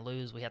 we're gonna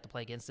lose. We have to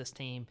play against this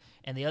team,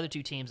 and the other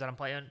 2 teams that I'm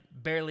playing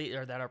barely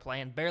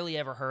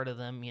ever heard of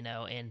them, you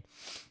know, and.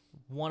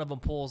 One of them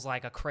pulls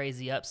like a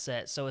crazy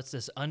upset, so it's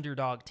this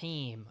underdog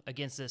team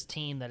against this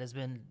team that has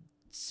been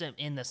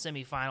in the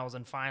semifinals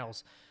and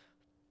finals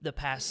the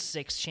past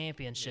 6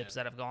 championships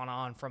that have gone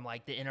on from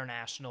like the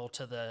international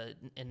to the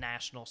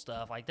national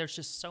stuff. Like there's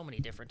just so many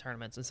different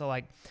tournaments, and so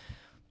like,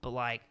 but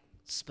like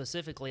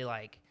specifically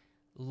like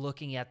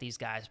looking at these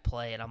guys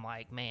play, and I'm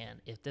like,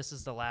 man, if this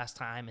is the last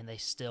time and they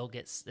still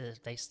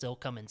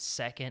come in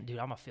second, dude,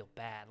 I'm gonna feel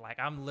bad. Like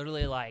I'm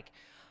literally like.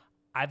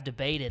 I've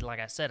debated, like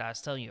I said, I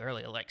was telling you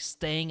earlier, like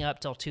staying up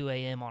till 2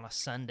 a.m. on a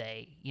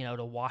Sunday, you know,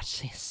 to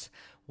watch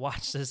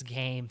this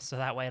game, so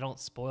that way I don't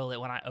spoil it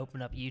when I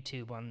open up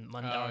YouTube on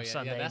Monday or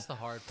Sunday. Yeah, that's the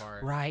hard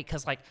part, right?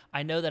 Because like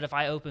I know that if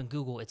I open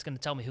Google, it's going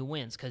to tell me who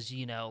wins, because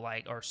you know,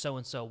 like or so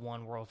and so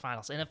won World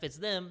Finals, and if it's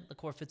them, of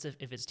course,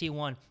 if it's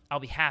T1, I'll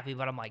be happy.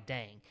 But I'm like,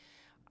 dang,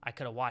 I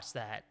could have watched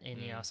that, and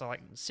you know, so like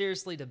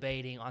seriously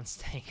debating on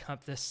staying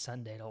up this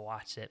Sunday to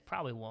watch it.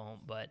 Probably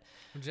won't, but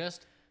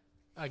just.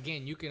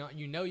 Again, you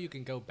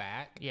can go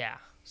back. Yeah.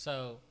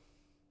 So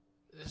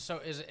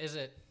is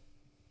it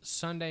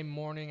Sunday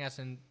morning, as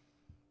in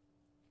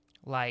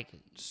like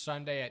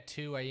Sunday at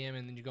 2 a.m.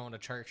 and then you go into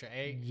church at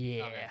 8?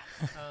 Yeah.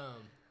 Okay.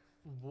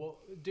 Well,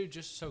 dude,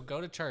 just so go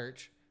to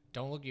church.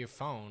 Don't look at your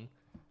phone.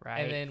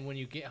 Right. And then when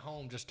you get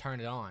home, just turn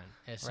it on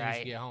as soon as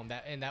you get home.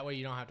 That way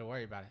you don't have to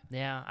worry about it.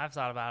 Yeah, I've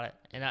thought about it,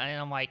 and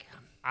I'm like,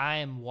 I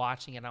am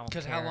watching it. I don't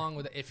care. Because how long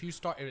would if you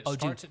start? It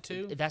starts at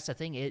 2. That's the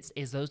thing.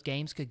 Is those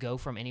games could go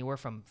from anywhere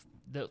from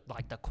the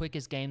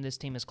quickest game this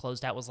team has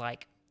closed out was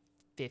like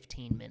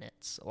 15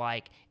 minutes.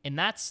 Like, and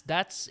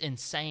that's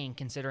insane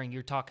considering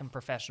you're talking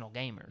professional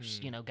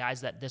gamers. You know,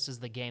 guys that this is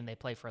the game they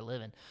play for a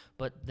living.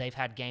 But they've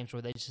had games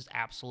where they just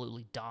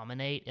absolutely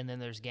dominate, and then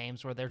there's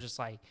games where they're just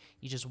like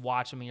you just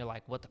watch them and you're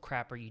like, what the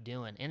crap are you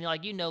doing? And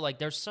like like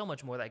there's so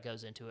much more that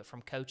goes into it,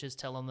 from coaches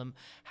telling them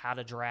how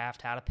to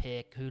draft, how to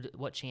pick,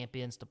 what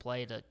champions to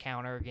play to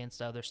counter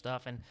against other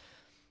stuff.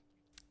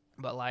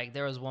 But, like,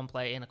 there was one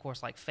play, and, of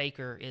course, like,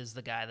 Faker is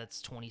the guy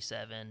that's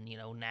 27, you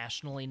know,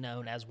 nationally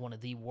known as one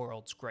of the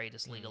world's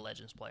greatest League of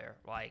Legends player.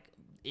 Like,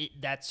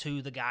 that's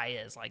who the guy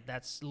is. Like,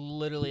 that's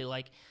literally,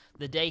 like,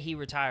 the day he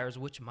retires,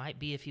 which might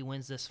be if he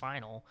wins this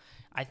final,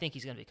 I think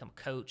he's going to become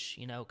a coach,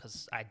 you know,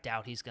 because I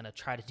doubt he's going to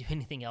try to do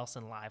anything else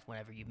in life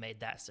whenever you've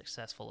made that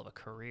successful of a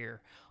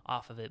career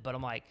off of it. But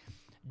I'm like,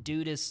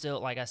 dude is still,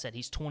 like I said,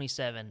 he's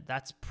 27.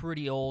 That's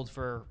pretty old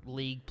for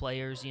League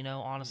players, you know,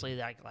 honestly.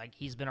 Like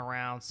he's been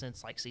around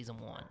since, like, Season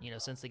 1, you know,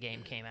 since the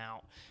game came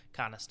out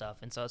kind of stuff.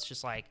 And so it's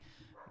just like,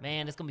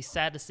 man, it's going to be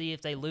sad to see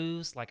if they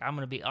lose. Like, I'm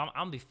going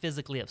to be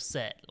physically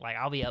upset. Like,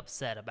 I'll be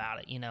upset about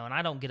it, you know, and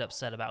I don't get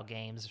upset about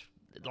games,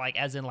 like,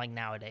 as in, like,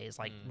 nowadays.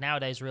 Like,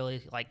 nowadays,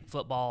 really, like,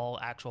 football,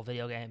 actual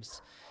video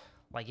games,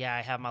 like, yeah,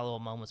 I have my little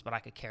moments, but I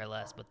could care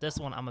less. But this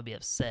one, I'm going to be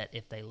upset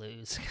if they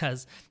lose,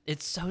 because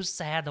it's so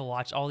sad to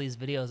watch all these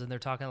videos, and they're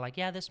talking like,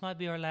 yeah, this might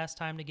be our last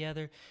time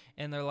together.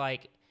 And they're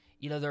like,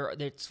 you know,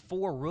 there's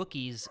 4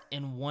 rookies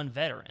and 1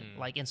 veteran.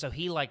 Like, and so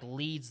he, like,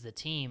 leads the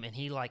team, and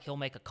he'll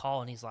make a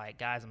call, and he's like,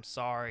 guys, I'm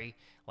sorry.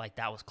 Like,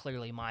 that was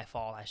clearly my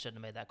fault. I shouldn't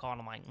have made that call.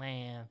 And I'm like,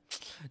 man,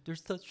 they're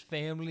such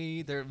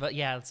family. But,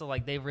 yeah, so,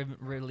 like, they've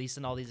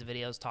releasing all these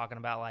videos talking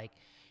about, like,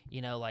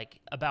 you know, like,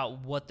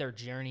 about what their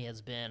journey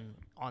has been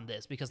on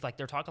this. Because, like,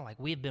 they're talking, like,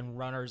 we've been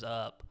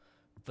runners-up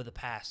for the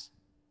past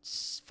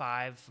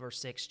 5 or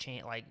 6,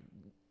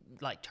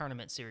 like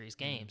tournament series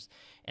games.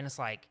 And it's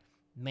like,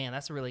 man,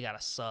 that's really got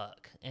to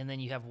suck. And then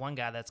you have one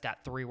guy that's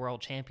got 3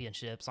 world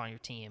championships on your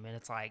team, and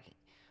it's like,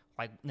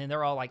 then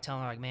they're all like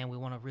telling her, like, man, we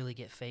want to really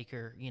get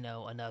Faker,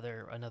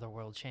 another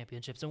world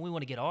championships, and we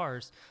want to get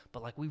ours,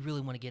 but like we really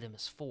want to get him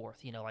as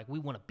 4th, like we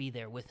want to be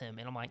there with him.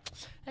 And I'm like,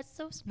 that's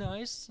so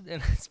nice.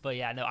 But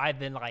yeah, no, I've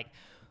been like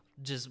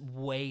just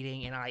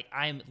waiting, and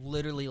I'm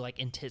literally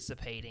like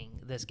anticipating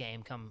this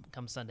game come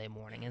Sunday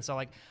morning. And so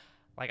like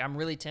I'm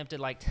really tempted.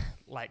 Like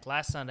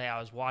last Sunday, I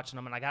was watching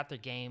them, and I got the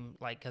game,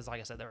 because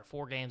like I said, there were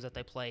 4 games that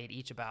they played,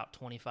 each about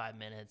 25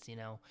 minutes,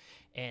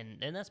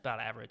 and that's about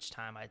average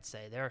time, I'd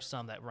say. There are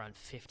some that run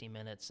 50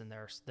 minutes, and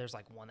there's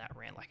like one that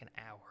ran like an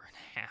hour and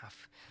a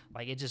half.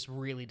 Like, it just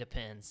really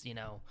depends,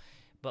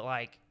 But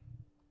like,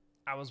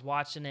 I was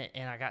watching it,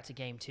 and I got to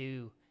game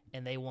 2,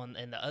 and they won,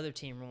 and the other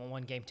team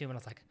won game 2, and I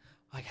was like,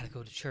 I got to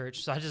go to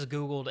church. So I just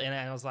Googled, and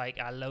I was like,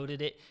 I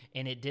loaded it,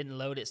 and it didn't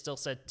load. It still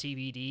said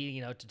TBD,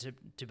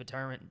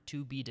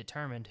 to be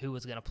determined who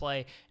was going to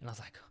play. And I was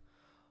like,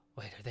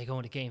 wait, are they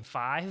going to game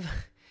 5?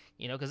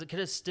 Because it could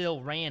have still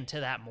ran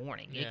to that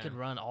morning. Yeah. It could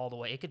run all the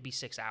way. It could be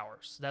 6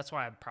 hours. That's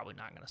why I'm probably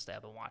not going to stay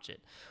up and watch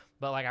it.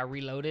 But like, I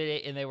reloaded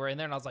it, and they were in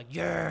there, and I was like,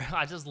 yeah.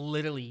 I just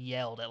literally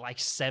yelled at like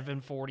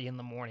 7:40 in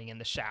the morning in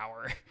the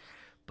shower.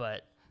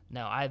 But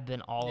no, I've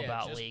been all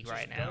about League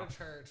right now. Go to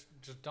church.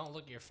 Just don't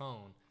look at your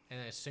phone. And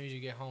as soon as you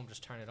get home,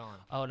 just turn it on.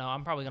 Oh, no,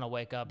 I'm probably going to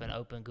wake up and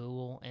open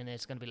Google, and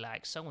it's going to be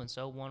like,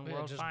 so-and-so won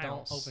World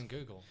Finals. Just don't open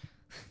Google.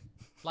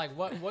 Like,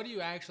 what do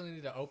you actually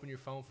need to open your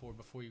phone for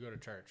before you go to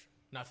church?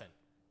 Nothing.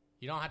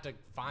 You don't have to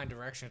find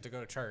directions to go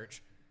to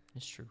church.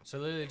 It's true. So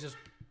literally just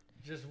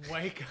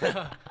wake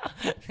up.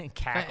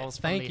 Cackles.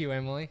 Thank you,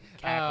 Emily.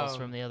 Cackles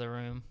from the other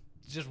room.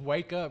 Just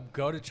wake up,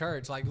 go to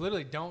church. Like,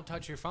 literally don't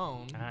touch your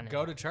phone.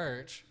 Go to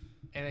church.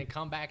 And then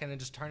come back and then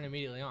just turn it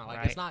immediately on. Like,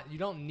 right. It's not, you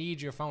don't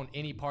need your phone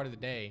any part of the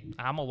day.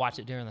 I'm gonna watch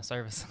it during the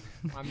service.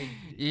 I mean,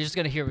 you're just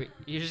gonna hear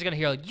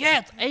like,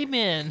 yes,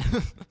 amen.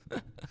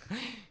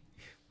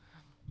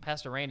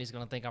 Pastor Randy's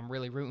gonna think I'm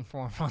really rooting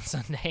for him on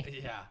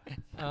Sunday.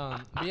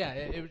 Yeah. But yeah,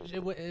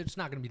 it's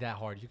not gonna be that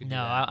hard. You can.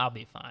 No, I'll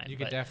be fine. You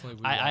could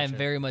definitely. I am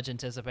very much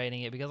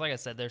anticipating it because, like I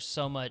said, there's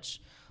so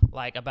much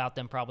like about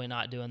them probably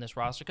not doing this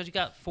roster because you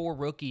got 4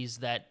 rookies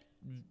that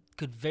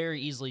could very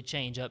easily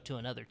change up to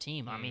another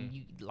team. I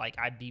mean,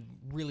 I'd be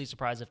really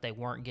surprised if they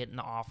weren't getting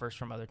offers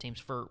from other teams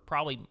for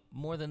probably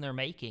more than they're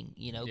making,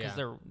 because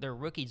they're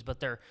rookies,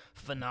 but they're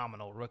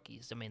phenomenal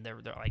rookies. I mean,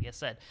 they're like I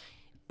said,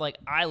 like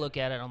I look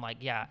at it, and I'm like,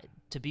 yeah,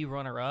 to be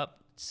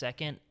runner-up,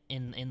 second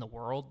in the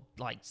world,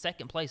 like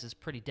second place is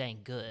pretty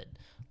dang good.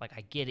 Like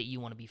I get it, you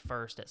want to be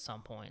first at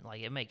some point,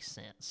 like it makes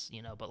sense,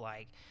 but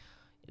like.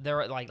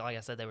 They're like I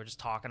said, they were just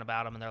talking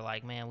about them, and they're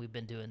like, man, we've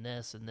been doing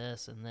this and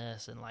this and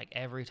this, and like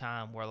every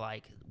time we're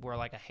like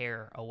a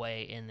hair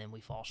away, and then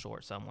we fall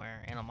short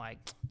somewhere, and I'm like,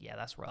 yeah,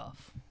 that's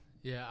rough.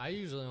 Yeah, I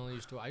used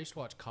to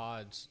watch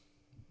COD's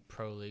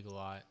Pro League a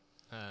lot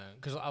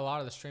because a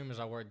lot of the streamers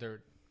I worked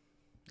there.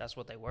 That's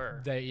what they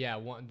were.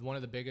 One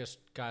of the biggest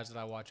guys that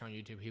I watch on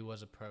YouTube. He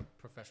was a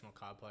professional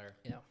COD player.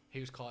 Yeah, he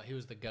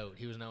was the GOAT.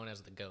 He was known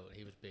as the GOAT.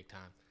 He was big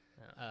time.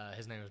 Yeah.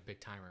 His name was Big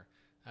Timer.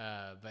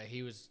 But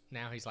he's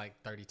like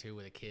 32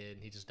 with a kid,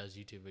 and he just does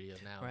YouTube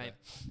videos now. Right.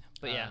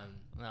 But yeah,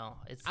 no,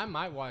 I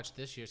might watch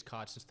this year's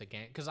COD since the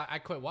game, because I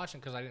quit watching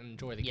because I didn't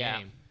enjoy the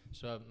game.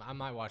 So I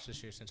might watch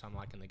this year since I'm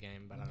liking the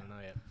game, but I don't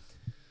know yet.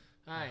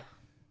 All right.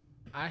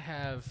 I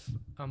have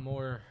a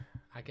more,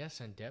 I guess,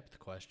 in-depth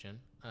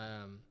question.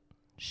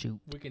 Shoot.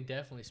 We can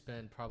definitely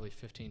spend probably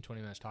 15,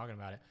 20 minutes talking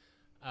about it.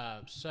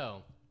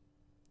 So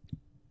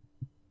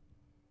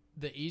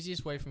the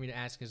easiest way for me to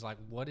ask is, like,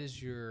 what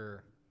is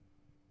your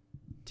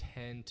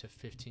 10 to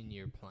 15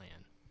 year plan?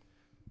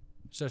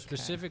 So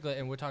specifically,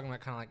 and we're talking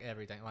about kind of like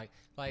everything, like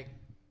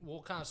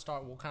we'll kind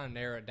of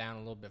narrow it down a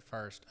little bit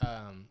first.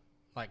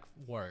 Like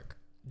work.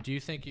 Do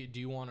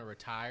you want to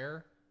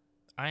retire?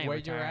 I ain't where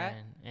retiring, you're at?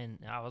 And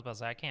I was about to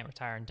say I can't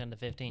retire in 10 to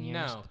 15 years.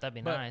 No, but that'd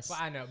be nice.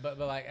 But I know, but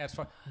like as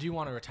far, do you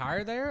want to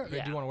retire there, or do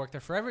you want to work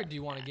there forever? Do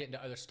you want to get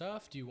into other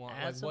stuff? Do you want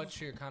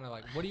what's your kind of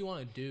like what do you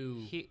want to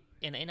do?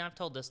 And I've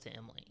told this to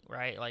Emily,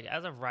 right? Like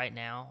as of right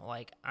now,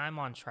 like I'm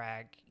on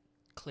track.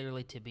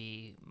 Clearly to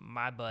be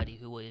my buddy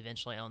who will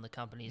eventually own the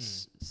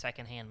company's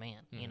secondhand man.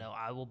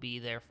 I will be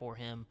there for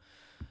him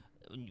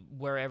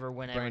wherever,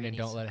 whenever. Brandon,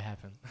 don't let it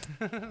happen.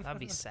 That'd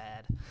be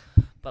sad.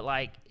 But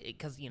like,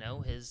 because,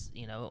 his,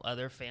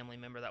 other family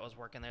member that was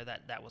working there,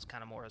 that was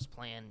kind of more his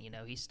plan.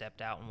 He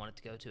stepped out and wanted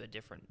to go to a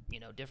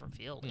different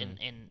field.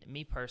 And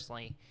me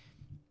personally,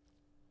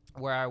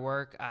 where I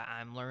work,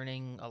 I'm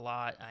learning a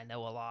lot. I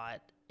know a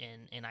lot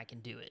and I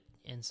can do it.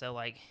 And so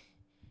like,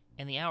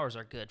 and the hours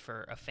are good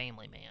for a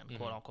family man,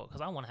 quote unquote, because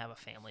I want to have a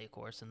family, of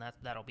course, and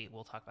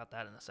we'll talk about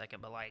that in a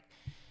second. But like,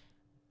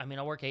 I mean,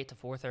 I work 8 to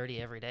 4:30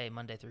 every day,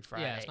 Monday through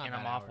Friday, and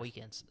I'm off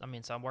weekends. I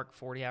mean, so I work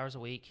 40 hours a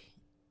week,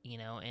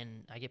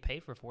 and I get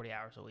paid for 40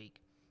 hours a week,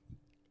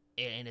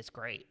 and it's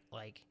great.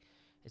 Like,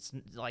 it's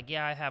like,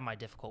 yeah, I have my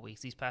difficult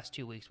weeks. These past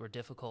 2 weeks were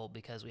difficult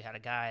because we had a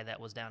guy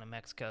that was down in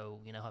Mexico,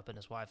 helping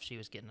his wife. She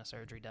was getting a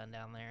surgery done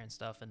down there and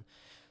stuff. And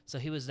so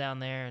he was down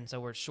there, and so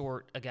we're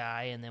short a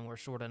guy, and then we're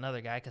short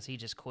another guy because he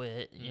just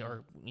quit.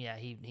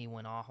 He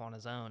went off on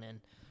his own.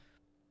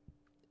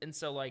 And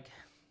so, like,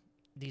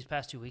 these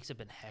past 2 weeks have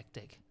been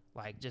hectic.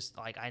 Like, just,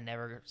 like, I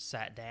never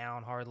sat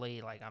down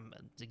hardly. Like, I'm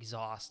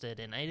exhausted,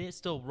 and it's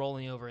still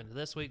rolling over into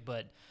this week,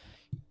 but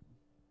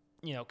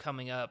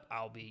coming up,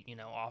 I'll be,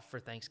 off for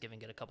Thanksgiving,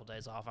 get a couple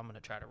days off. I'm going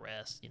to try to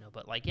rest,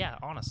 but like, yeah,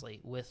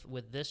 honestly,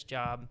 with this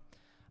job,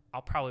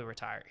 I'll probably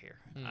retire here,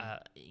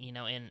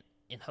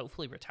 and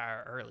hopefully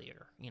retire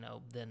earlier,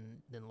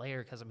 than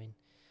later. Cause I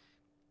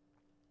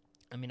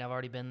mean, I've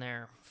already been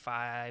there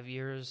 5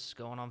 years,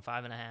 going on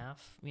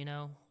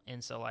 5.5,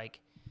 and so, like,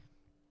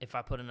 if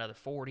I put another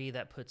 40,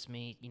 that puts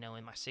me, in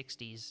my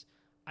 60s,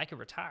 I could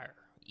retire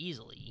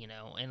easily,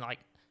 and, like,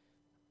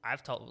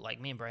 I've told,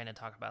 like, me and Brandon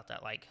talk about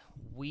that. Like,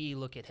 we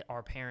look at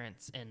our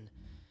parents, and,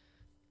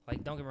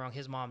 like, don't get me wrong,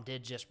 his mom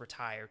did just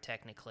retire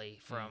technically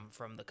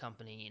from the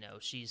company.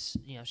 She's,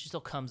 she still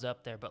comes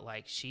up there, but,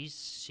 like,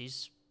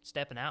 she's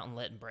stepping out and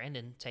letting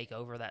Brandon take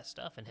over that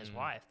stuff, and his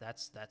wife.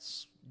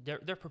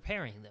 They're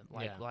preparing them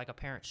like a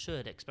parent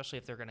should, especially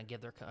if they're going to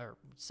give or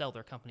sell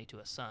their company to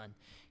a son,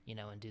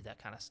 and do that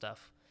kind of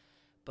stuff.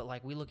 But,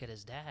 like, we look at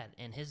his dad,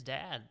 and his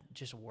dad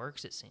just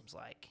works, it seems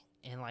like.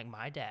 And, like,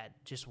 my dad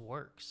just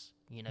works.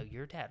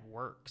 Your dad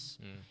works.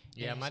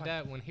 Yeah, my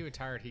dad, when he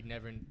retired,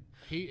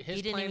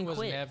 his plan was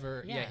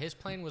never, his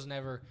plan was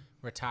never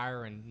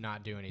retire and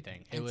not do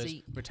anything. It was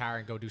retire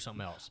and go do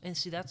something else. And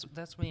see,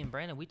 that's me and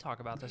Brandon. We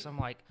talk about this.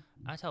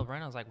 I tell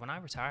Brandon, I was like, when I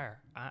retire,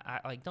 I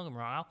like, don't get me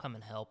wrong, I'll come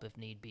and help if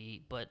need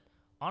be. But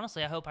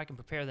honestly, I hope I can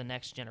prepare the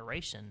next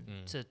generation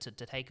to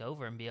take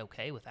over and be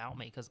okay without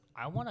me, because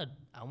I want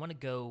to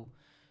go.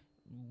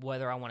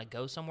 Whether I want to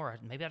go somewhere, or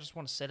maybe I just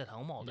want to sit at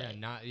home all day.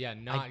 Not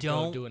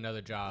go do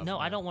another job. No,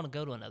 I don't want to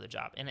go to another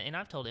job. And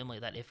I've told Emily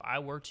that if I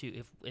were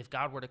to, if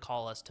God were to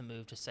call us to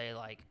move to, say,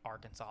 like,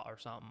 Arkansas or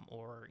something,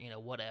 or,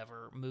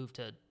 whatever, move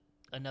to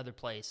another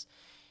place,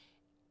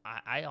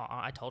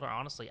 I told her,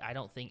 honestly, I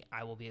don't think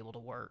I will be able to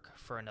work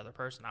for another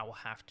person. I will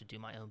have to do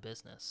my own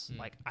business.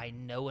 Like, I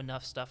know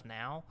enough stuff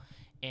now,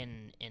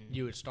 and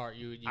you would start,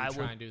 you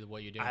try and do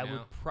what you do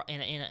now.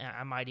 And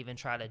I might even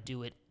try to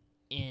do it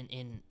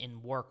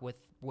in work with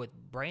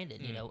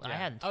Brandon. I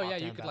hadn't talked to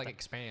him you could, like,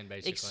 expand,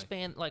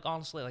 basically.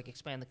 Honestly,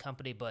 expand the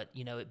company, but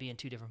it be in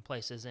two different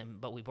places,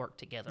 but we work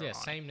together. Yeah,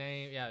 same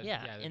name.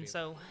 And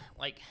so,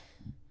 like,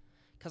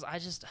 because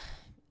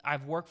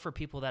I've worked for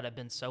people that have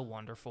been so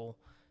wonderful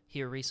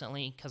here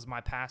recently, because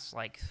my past,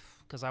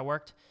 because I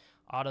worked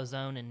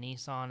AutoZone and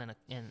Nissan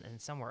and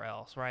somewhere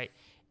else, right?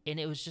 And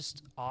it was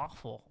just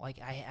awful. Like,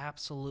 I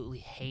absolutely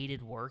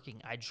hated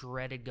working. I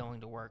dreaded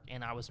going to work,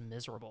 and I was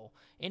miserable.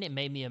 And it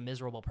made me a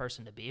miserable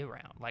person to be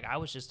around. Like, I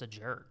was just a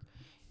jerk,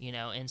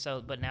 And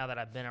so, but now that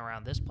I've been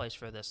around this place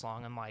for this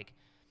long, I'm like,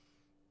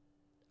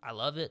 I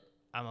love it.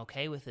 I'm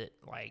okay with it.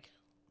 Like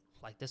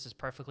this is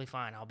perfectly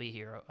fine. I'll be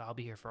here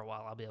for a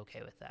while. I'll be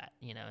okay with that,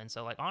 And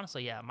so, like,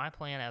 honestly, yeah, my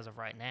plan as of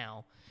right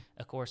now,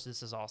 of course,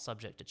 this is all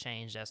subject to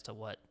change as to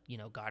what,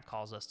 God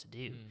calls us to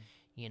do.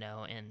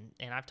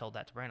 And I've told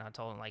that to Brandon. I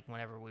told him, like,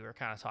 whenever we were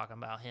kind of talking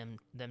about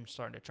them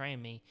starting to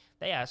train me,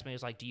 they asked me, it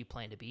was like, do you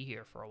plan to be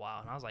here for a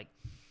while? And I was like,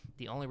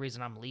 the only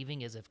reason I'm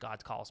leaving is if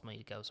God calls me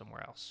to go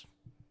somewhere else.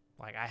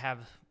 Like, I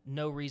have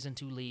no reason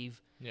to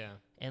leave. Yeah.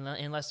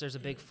 Unless there's a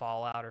big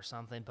fallout or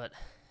something. But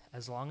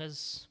as long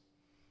as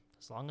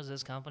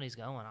this company's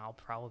going, I'll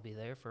probably be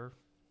there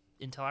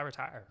until I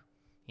retire,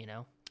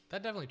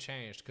 That definitely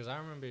changed, because I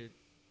remember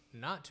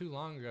not too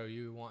long ago,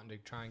 you were wanting to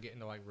try and get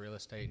into, like, real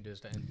estate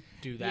and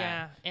do that.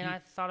 Yeah, and I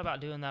thought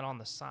about doing that on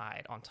the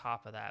side, on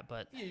top of that,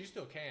 but yeah, you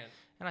still can,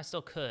 and I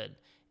still could,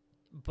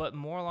 but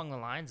more along the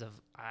lines of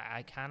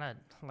I kind of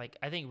like,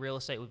 I think real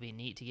estate would be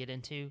neat to get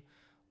into,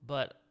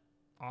 but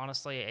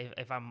honestly,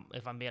 if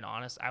I'm being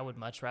honest, I would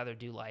much rather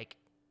do, like,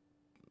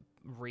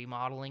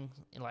 remodeling,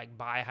 like,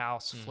 buy a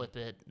house, flip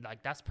it.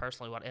 Like, that's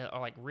personally or,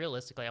 like,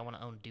 realistically, I want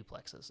to own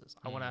duplexes.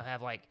 I want to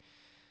have, like,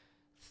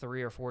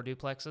 3 or 4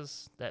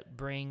 duplexes that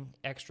bring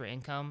extra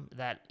income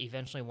that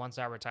eventually, once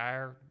I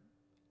retire,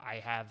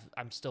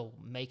 I'm still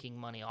making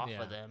money off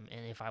of them.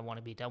 And if I want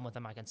to be done with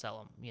them, I can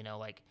sell them,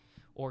 like,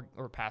 or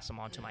pass them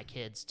on to my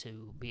kids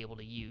to be able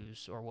to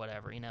use or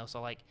whatever,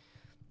 So, like,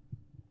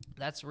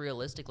 that's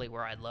realistically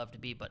where I'd love to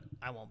be, but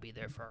I won't be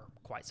there for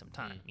quite some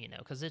time,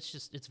 because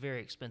it's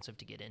very expensive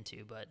to get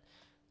into. But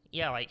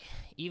yeah, like,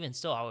 even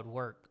still, I would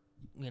work,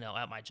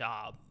 at my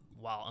job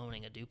while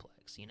owning a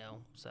duplex,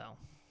 so.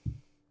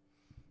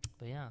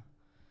 But yeah.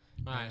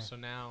 All right. So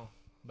now,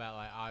 about,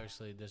 like,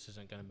 obviously this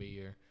isn't going to be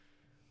your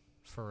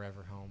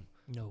forever home.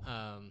 No.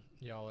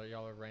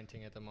 Y'all are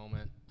renting at the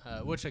moment,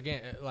 which,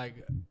 again,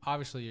 like,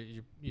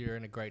 obviously you're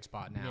in a great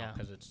spot now,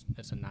 because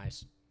it's a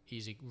nice,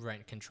 easy,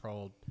 rent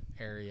controlled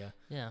area.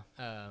 Yeah.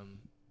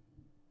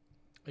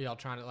 Y'all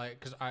trying to, like,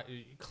 because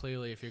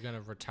clearly if you're going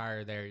to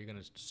retire there, you're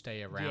going to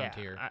stay around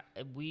here.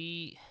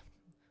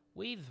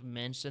 We've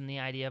mentioned the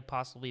idea of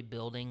possibly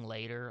building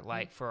later,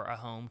 like for a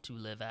home to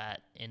live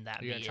at, and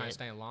that Are you be gonna try and it.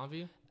 stay in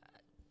Longview?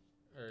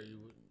 Or you?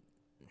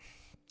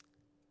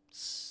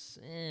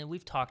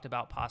 We've talked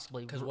about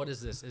possibly. Because what is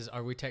this?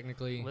 Are we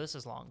technically? Well, this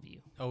is Longview.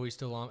 Oh, we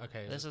still long?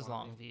 Okay. This is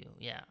Longview.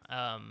 Yeah.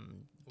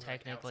 We're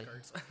Technically, like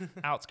outskirts.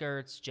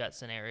 outskirts,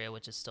 Judson area,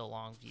 which is still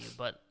Longview,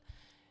 but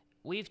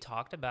we've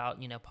talked about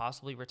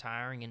possibly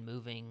retiring and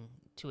moving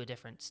to a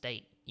different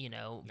state.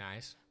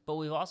 Nice. But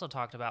we've also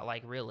talked about,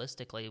 like,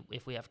 realistically,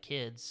 if we have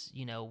kids,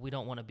 we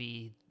don't want to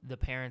be the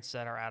parents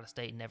that are out of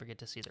state and never get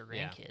to see their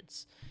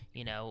grandkids.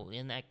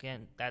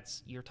 And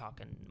you're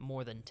talking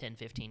more than 10,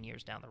 15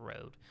 years down the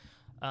road.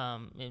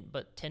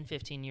 But 10,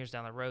 15 years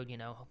down the road,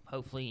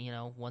 hopefully,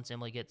 once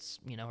Emily gets,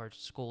 her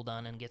school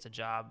done and gets a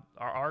job,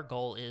 our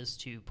goal is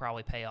to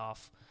probably pay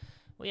off.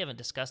 We haven't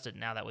discussed it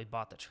now that we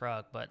bought the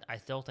truck, but I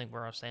still think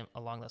we're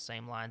along the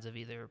same lines of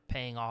either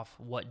paying off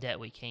what debt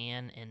we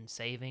can and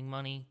saving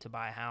money to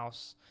buy a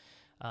house.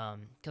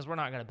 Because we're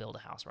not going to build a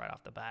house right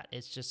off the bat.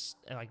 It's just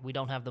like we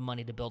don't have the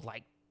money to build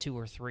like 2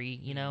 or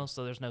 3,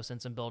 so there's no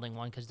sense in building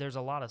one because there's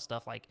a lot of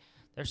stuff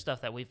there's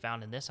stuff that we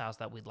found in this house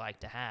that we'd like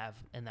to have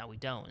and that we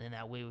don't, and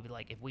that we would be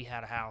like, if we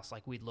had a house,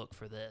 like we'd look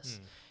for this.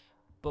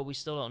 But we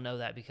still don't know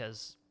that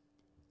because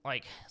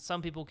like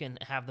some people can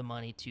have the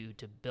money to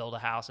build a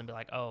house and be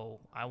like, oh,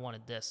 I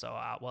wanted this, so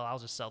I'll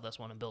just sell this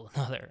one and build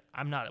another.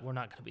 We're not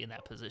going to be in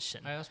that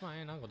position. Hey, that's my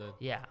aunt and uncle did.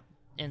 Yeah.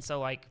 And so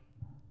like,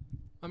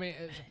 I mean,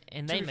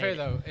 and to they be fair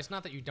though, it's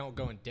not that you don't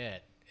go in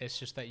debt. It's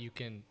just that you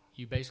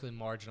basically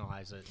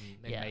marginalize it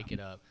and make it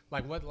up.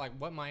 Like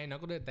what my aunt and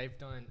uncle did, they've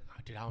done. Oh,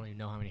 dude, I don't even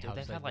know how many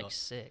houses they've had built. like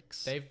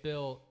 6. They've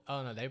built.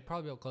 Oh no, they've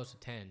probably built close to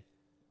 10.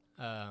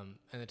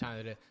 In the time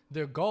they did.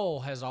 Their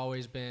goal has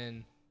always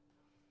been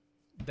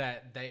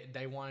that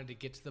they wanted to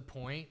get to the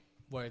point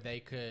where they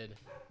could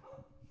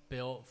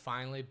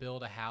finally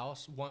build a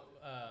house.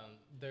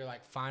 Their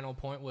like final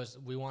point was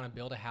we want to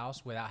build a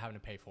house without having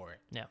to pay for it.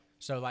 Yeah.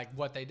 So like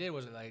what they did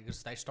was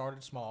they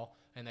started small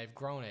and they've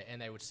grown it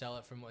and they would sell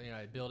it from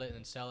build it and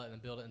then sell it and then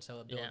build it and sell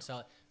it, build it and sell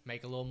it,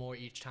 make a little more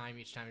each time.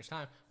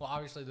 Well,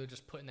 obviously they're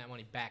just putting that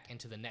money back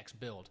into the next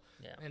build.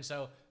 Yeah. And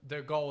so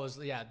their goal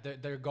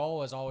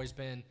has always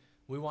been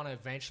we want to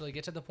eventually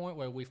get to the point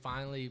where we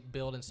finally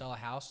build and sell a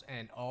house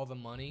and all the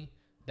money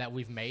that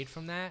we've made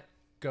from that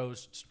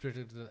goes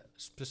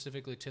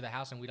specifically to the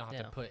house and we don't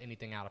have to put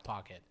anything out of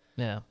pocket.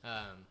 Yeah.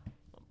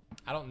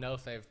 I don't know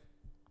if they've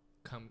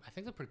come. I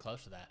think they're pretty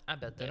close to that. I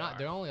bet they're not.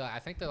 They're only. I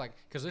think they're like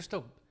because they're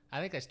still. I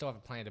think they still have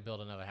a plan to build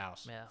another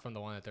house from the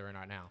one that they're in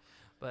right now.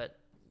 But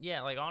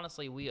yeah, like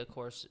honestly, we of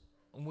course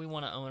we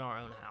want to own our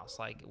own house.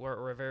 Like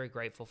we're very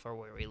grateful for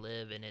where we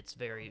live, and it's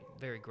very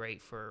very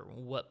great for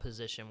what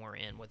position we're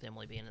in with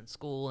Emily being in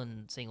school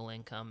and single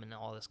income and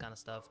all this kind of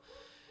stuff,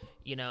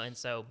 And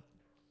so,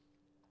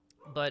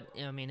 but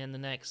I mean, in the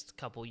next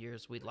couple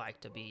years, we'd like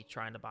to be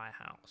trying to buy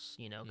a house,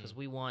 because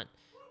we want.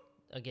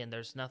 Again,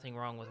 there's nothing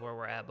wrong with where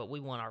we're at, but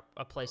we want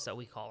a place that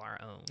we call our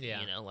own.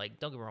 Yeah. Like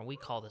don't get me wrong, we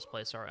call this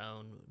place our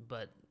own,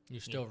 but you're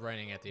still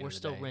renting at the end of the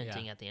day. We're still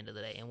renting at the end of the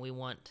day, and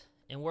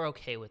we're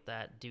okay with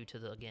that due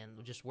to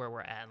just where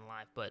we're at in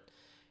life. But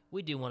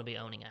we do want to be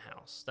owning a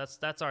house.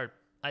 That's our.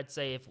 I'd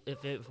say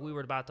if we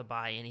were about to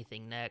buy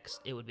anything next,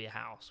 it would be a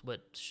house,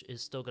 which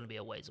is still going to be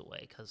a ways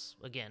away because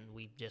again,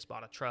 we just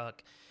bought a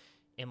truck.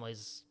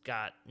 Emily's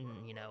got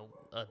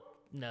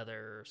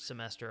another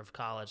semester of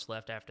college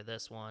left after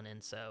this one,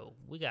 and so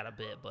we got a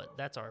bit, but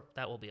that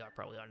will be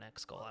probably our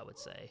next goal, I would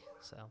say.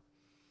 So,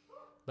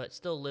 but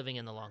still living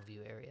in the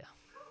Longview area.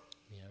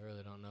 Yeah, I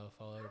really don't know if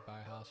I'll ever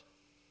buy a house.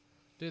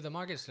 Dude, the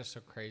market's just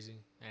so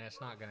crazy, and it's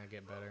not gonna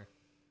get better.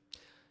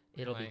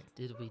 It'll be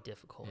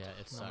difficult. Yeah,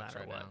 it sucks no matter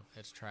right what. Now.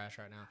 It's trash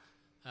right now.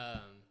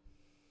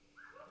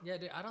 Yeah,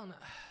 dude, I don't know.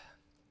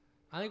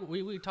 I think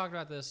we talked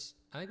about this.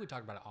 I think we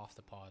talked about it off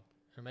the pod,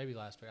 or maybe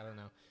last week. I don't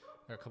know.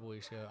 Or a couple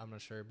weeks ago, I'm not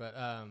sure, but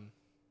I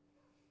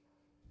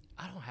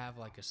don't have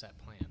like a set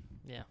plan.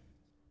 Yeah,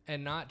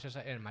 and not just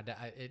and my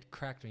dad. It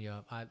cracked me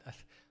up. I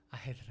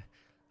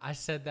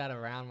said that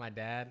around my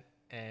dad,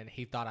 and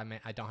he thought I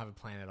meant I don't have a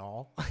plan at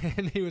all,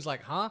 and he was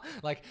like, "Huh?"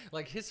 Like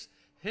his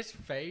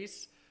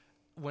face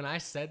when I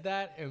said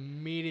that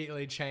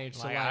immediately changed.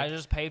 Like, so I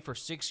just paid for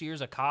 6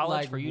 years of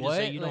college for you to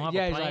say you don't have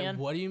a plan. Like,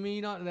 what do you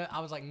mean? I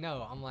was like,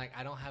 no. I'm like,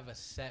 I don't have a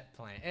set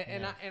plan,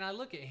 and I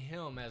look at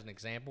him as an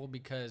example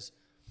because.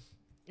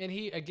 And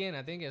he, again,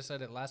 I think I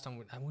said it last time.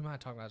 We might have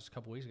talked about this a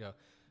couple weeks ago.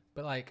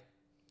 But, like,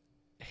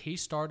 he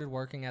started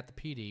working at the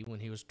PD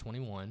when he was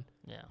 21.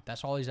 Yeah.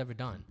 That's all he's ever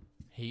done.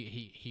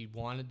 He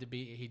wanted to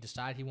be, he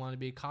decided he wanted to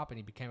be a cop, and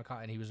he became a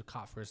cop, and he was a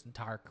cop for his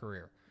entire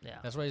career. Yeah.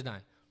 That's what he's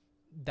done.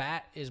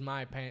 That is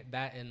my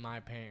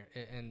parent,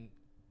 and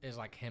is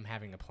like him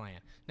having a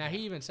plan. Now, he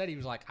even said, he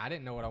was like, I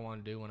didn't know what I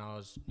wanted to do when I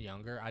was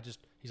younger.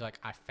 He's like,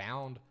 I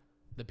found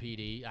the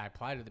PD, I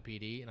applied to the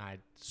PD, and I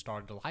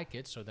started to like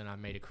it, so then I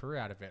made a career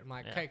out of it. I'm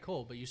like, okay,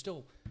 cool, but you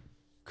still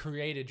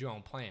created your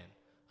own plan.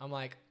 I'm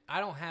like, I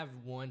don't have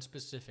one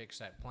specific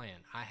set plan.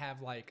 I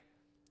have like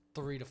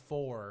 3 to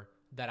 4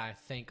 that I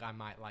think I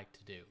might like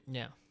to do.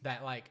 Yeah.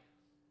 That like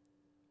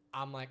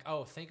I'm like,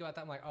 oh, think about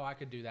that. I'm like, oh, I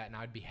could do that, and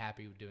I'd be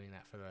happy with doing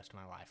that for the rest of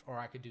my life. Or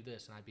I could do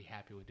this, and I'd be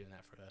happy with doing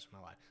that for the rest of my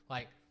life.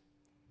 Like,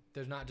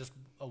 there's not just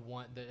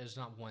there's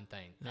not one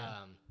thing. No.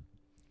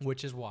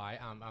 Which is why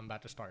I'm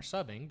about to start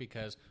subbing,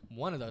 because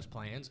one of those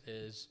plans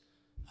is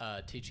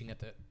teaching at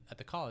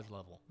the college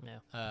level.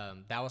 Yeah.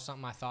 That was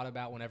something I thought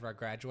about whenever I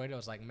graduated. I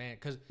was like, man,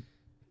 because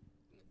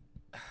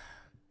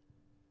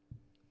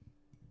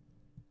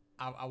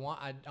I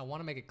want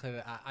to make it clear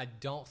that I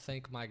don't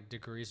think my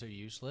degrees are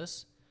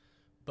useless,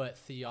 but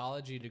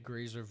theology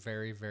degrees are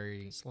very,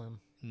 very Slim.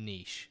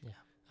 niche.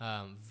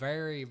 Yeah.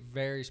 Very,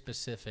 very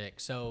specific.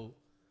 So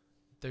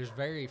there's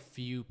very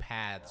few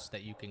paths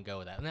that you can go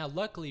with that. Now,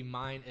 luckily,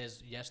 mine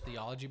is, yes,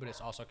 theology, but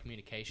it's also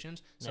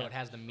communications. So Yeah. it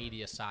has the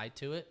media side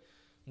to it,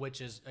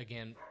 which is,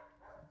 again,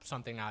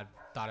 something I've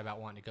thought about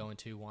wanting to go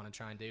into, want to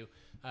try and do.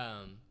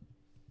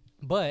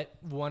 But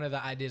one of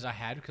the ideas I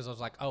had, because I was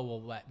like, oh,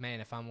 well,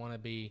 man, if I want to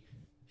be,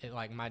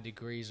 like, my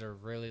degrees are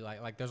really,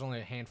 like there's only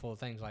a handful of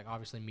things. Like,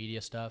 obviously,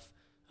 media stuff.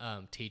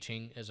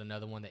 Teaching is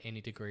another one that any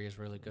degree is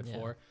really good Yeah.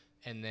 for.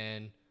 And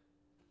then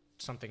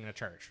something in a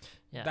church.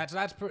 Yeah.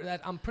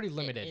 I'm pretty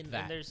limited And to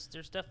that. there's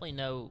definitely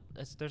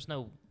there's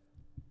no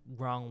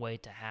wrong way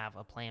to have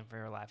a plan for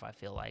your life. I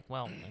feel like,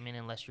 well, I mean,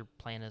 unless your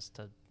plan is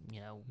to,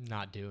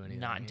 Not do anything.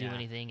 not do yeah.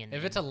 anything, and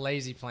If it's a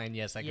lazy plan,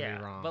 yes, that could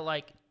be wrong. But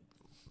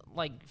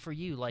like for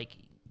you, like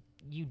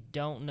you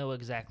don't know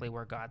exactly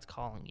where God's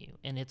calling you,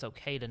 and it's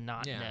okay to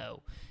not Yeah.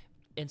 know.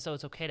 And so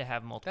it's okay to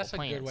have multiple That's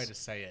plans. a good way to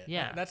say it.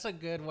 Yeah. That's a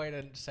good way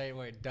to say it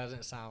where it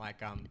doesn't sound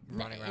like I'm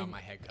running around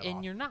my head cut off.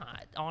 And you're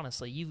not,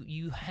 honestly.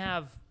 You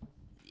have,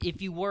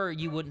 if you were,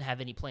 you wouldn't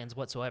have any plans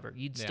whatsoever.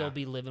 You'd still Yeah.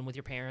 be living with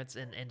your parents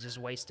and just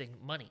wasting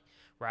money,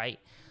 right?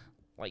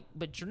 Like,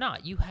 but you're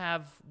not. You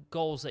have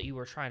goals that you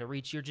are trying to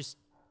reach. You're just,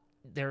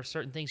 there are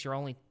certain things you're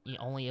only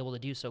able to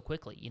do so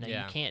quickly. You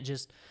Yeah. can't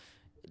just,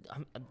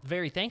 I'm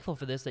very thankful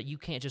for this, that you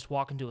can't just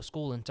walk into a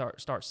school and start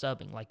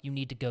subbing. Like, you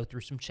need to go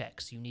through some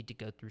checks. You need to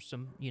go through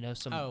some,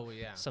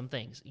 some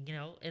things,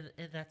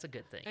 and that's a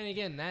good thing. And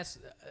again, that's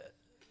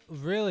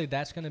really,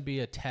 that's going to be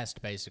a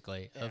test,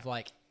 basically, of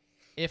like,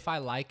 if I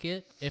like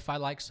it, if I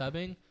like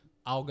subbing,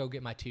 I'll go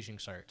get my teaching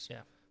certs.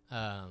 Yeah.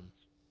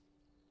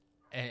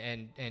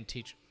 And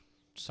teach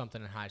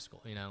something in high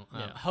school, Yeah.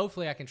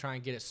 Hopefully I can try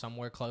and get it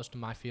somewhere close to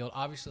my field.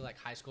 Obviously, like,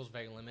 high school is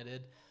very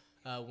limited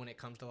when it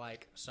comes to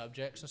like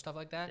subjects and stuff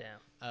like that.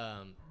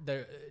 Yeah.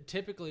 There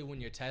typically when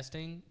you're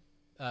testing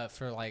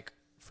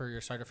for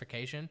your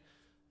certification,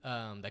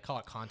 they call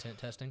it content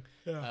testing.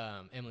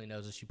 Yeah. Emily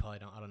knows this. You probably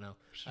don't. I don't know.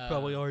 She's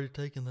probably already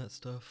taken that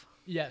stuff.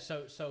 Yeah.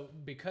 So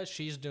because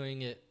she's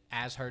doing it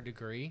as her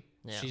degree,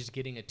 Yeah. she's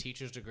getting a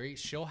teacher's degree.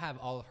 She'll have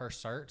all of her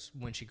certs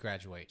when she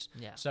graduates.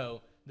 Yeah.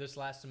 So this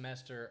last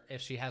semester,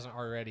 if she hasn't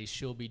already,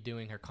 she'll be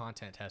doing her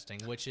content testing,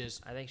 which is.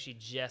 I think she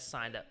just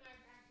signed up.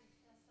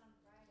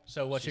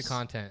 So what's your She's-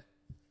 content?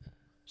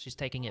 She's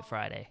taking it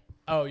Friday.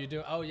 Oh, you're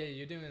doing. Oh, yeah,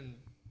 you're doing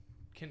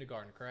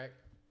kindergarten,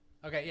 correct?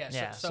 Okay, yeah.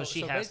 Yeah, so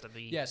she has to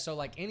be- Yeah, so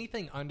like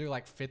anything under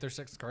like 5th or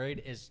 6th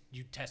grade is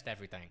you test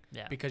everything.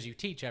 Yeah. Because you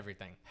teach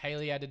everything.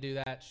 Haley had to do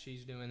that.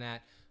 She's doing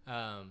that.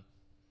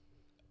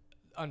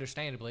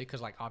 Understandably,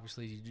 because like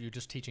obviously you're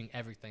just teaching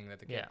everything that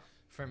the kid. Yeah.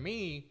 For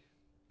me,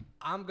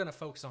 I'm gonna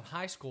focus on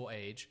high school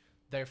age.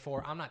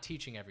 Therefore, I'm not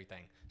teaching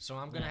everything. So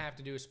I'm gonna Yeah. have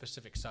to do a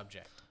specific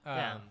subject.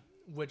 Yeah.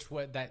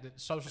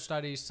 Social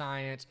studies,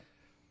 science.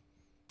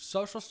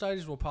 Social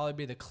studies will probably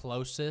be the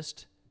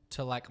closest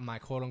to like my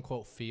quote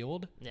unquote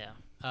field. Yeah.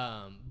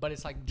 But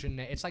it's like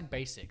it's like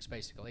basics,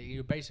 basically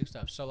your basic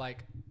stuff. So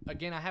like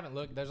again, I haven't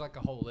looked. There's like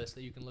a whole list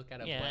that you can look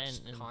at of Yeah, what's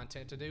and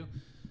content to do.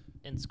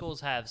 And schools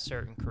have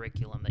certain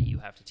curriculum that you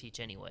have to teach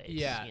anyways.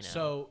 Yeah.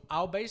 So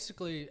I'll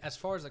basically, as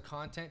far as the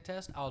content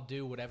test, I'll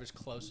do whatever's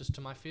closest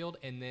to my field,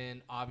 and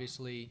then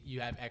obviously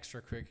you have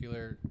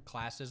extracurricular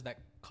classes that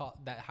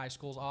high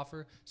schools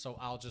offer. So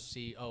I'll just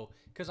see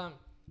because I'm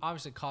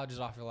obviously colleges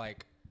offer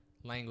like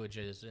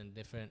languages and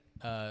different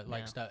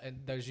Yeah. stuff,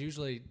 and there's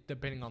usually,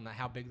 depending on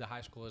how big the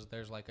high school is,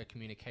 there's like a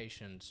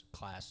communications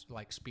class,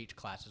 like speech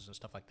classes and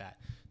stuff like that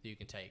you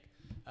can take.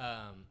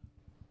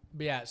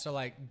 But yeah, so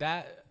like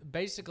that,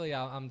 basically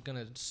I'm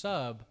gonna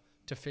sub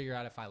to figure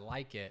out if I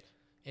like it.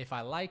 If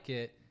I like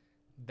it,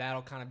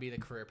 that'll kind of be the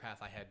career path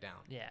I head down.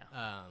 Yeah.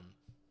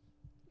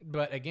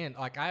 But again,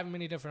 like I have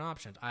many different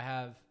options.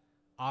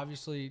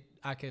 Obviously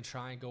I can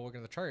try and go work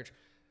in the church.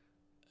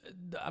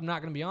 I'm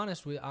not going to be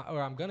honest with,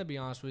 or I'm going to be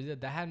honest with you,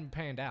 that hadn't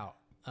panned out.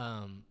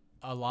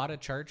 A lot of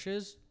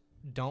churches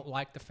don't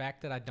like the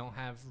fact that I don't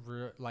have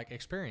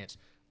experience.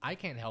 I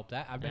can't help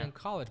that. I've been Yeah. in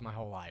college my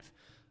whole life.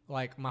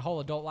 Like my whole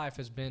adult life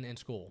has been in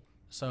school.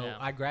 So Yeah.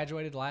 I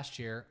graduated last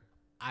year.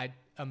 I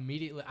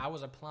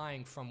was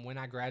applying from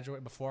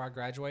before I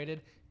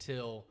graduated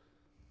till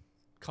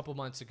a couple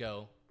months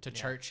ago to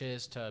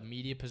churches, to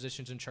media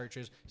positions in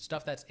churches,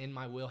 stuff that's in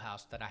my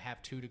wheelhouse that I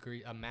have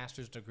a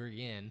master's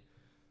degree in.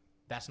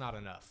 That's not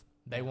enough.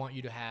 They want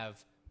you to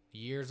have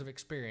years of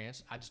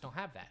experience. I just don't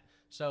have that.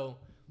 So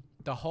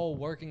the whole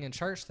working in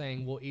church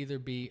thing will either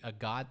be a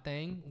God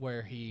thing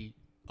where he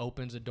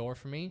opens a door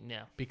for me,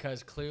 Yeah.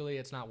 because clearly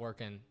it's not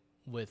working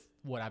with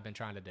what I've been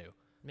trying to do.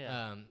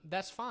 Yeah.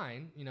 That's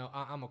fine. You know,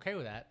 I'm okay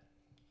with that.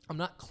 I'm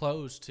not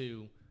closed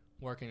to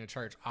working in a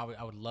church.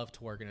 I would love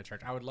to work in a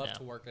church. I would love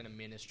to work in a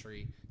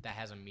ministry that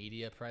has a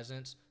media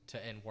presence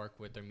and work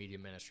with their media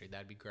ministry.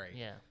 That'd be great.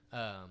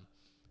 Yeah.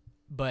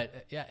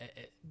 But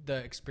the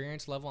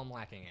experience level I'm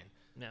lacking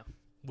in. Yeah.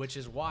 Which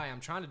is why I'm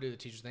trying to do the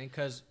teacher thing,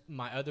 because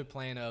my other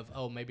plan of,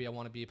 maybe I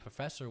want to be a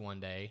professor one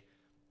day,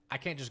 I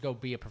can't just go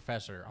be a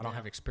professor. I don't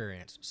have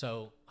experience.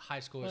 So high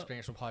school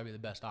experience will probably be the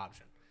best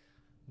option.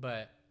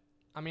 But,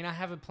 I mean, I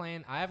have a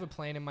plan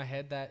in my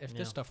head that if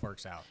this stuff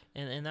works out.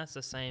 And that's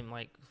the same,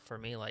 like, for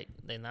me, like,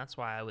 and that's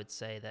why I would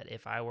say that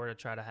if I were to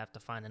try to have to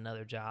find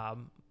another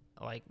job,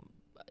 like,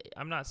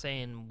 I'm not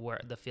saying where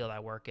the field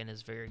I work in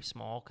is very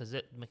small, because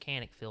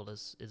mechanic field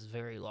is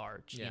very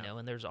large, you know,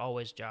 and there's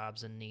always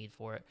jobs and need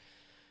for it.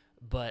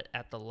 But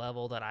at the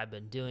level that I've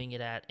been doing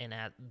it at, and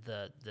at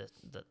the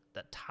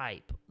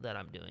type that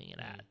I'm doing it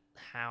at,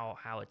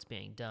 how it's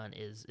being done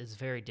is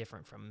very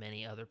different from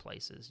many other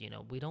places. You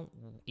know, we don't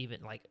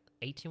even, like,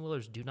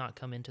 18-wheelers do not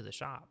come into the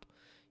shop.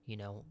 You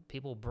know,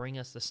 people bring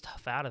us the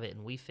stuff out of it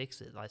and we fix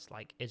it.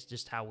 It's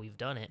just how we've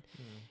done it.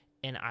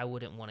 And I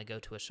wouldn't want to go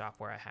to a shop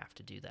where I have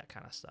to do that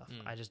kind of stuff.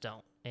 I just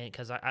don't. And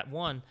because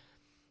one,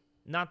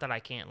 not that I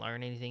can't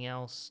learn anything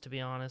else, to be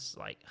honest,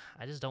 like,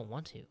 I just don't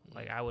want to.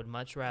 Like, I would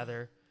much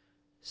rather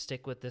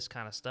stick with this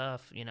kind of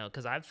stuff, you know,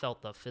 because I've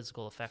felt the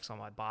physical effects on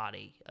my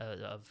body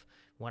of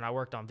when I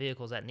worked on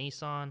vehicles at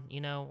Nissan,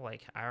 you know,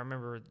 like, I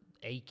remember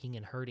aching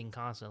and hurting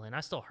constantly, and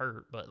I still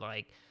hurt, but,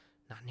 like,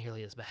 not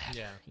nearly as bad,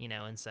 you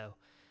know. And so,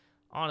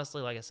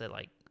 honestly, like I said,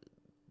 like,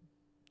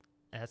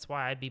 that's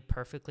why I'd be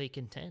perfectly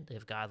content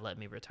if God let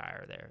me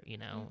retire there, you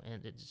know.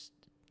 And it just,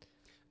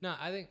 no,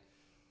 I think,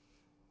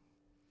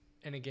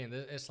 and again,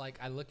 it's like,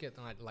 I look at,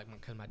 like,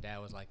 because my dad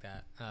was like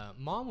that.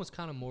 Mom was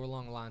kind of more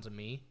along the lines of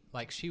me.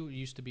 Like, she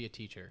used to be a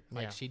teacher.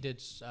 Like, she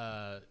did,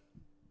 I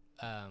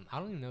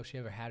don't even know if she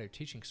ever had her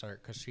teaching cert,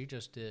 because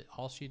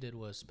all she did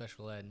was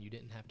special ed, and you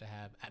didn't have to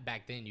have,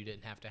 back then, you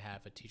didn't have to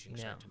have a teaching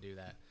cert to do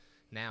that.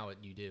 Now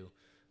you do.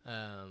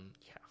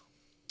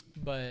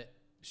 But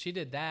she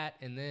did that,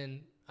 and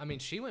then, I mean,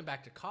 she went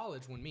back to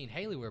college when me and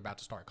Haley were about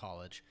to start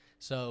college.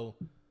 So,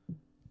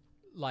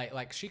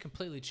 like she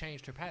completely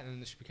changed her path, and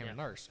then she became a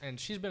nurse. And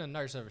she's been a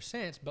nurse ever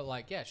since, but,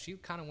 like, she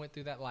kind of went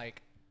through that,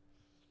 like,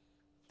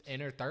 in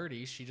her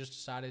 30s, she just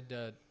decided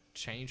to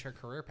change her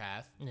career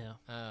path.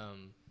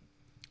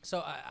 So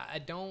I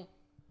don't,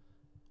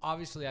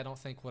 obviously, I don't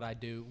think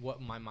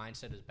what my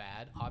mindset is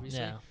bad,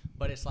 obviously.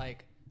 But it's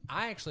like,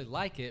 I actually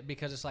like it,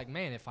 because it's like,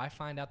 man, if I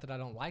find out that I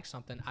don't like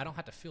something, I don't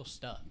have to feel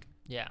stuck.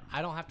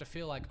 I don't have to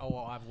feel like,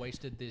 I've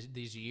wasted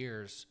these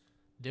years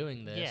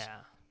doing this.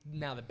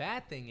 Now, the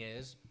bad thing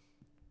is,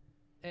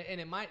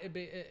 and it might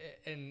be,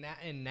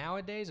 and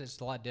nowadays it's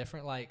a lot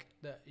different. Like,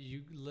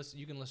 you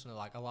can listen to,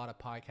 like, a lot of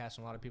podcasts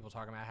and a lot of people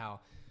talking about how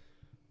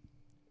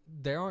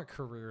there aren't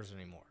careers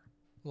anymore.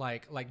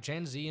 Like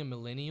Gen Z and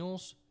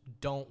millennials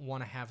don't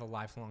want to have a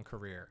lifelong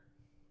career.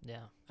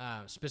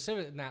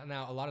 Specific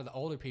now, a lot of the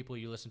older people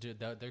you listen to,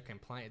 they'll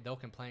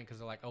complain because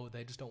they're like,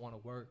 they just don't want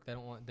to work.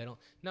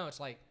 No, it's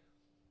like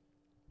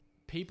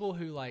people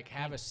who, like,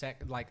 have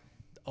like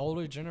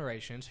older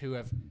generations who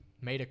have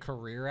made a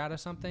career out of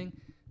something.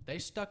 They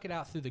stuck it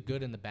out through the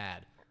good and the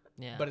bad.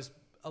 But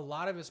a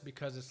lot of it's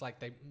because it's like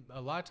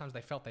a lot of times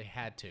they felt they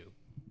had to,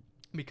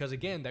 because,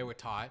 again, they were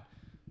taught,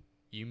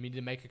 you need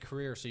to make a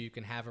career so you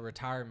can have a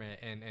retirement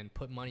and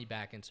put money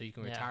back in so you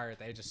can retire at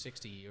the age of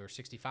 60 or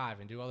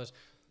 65 and do all this.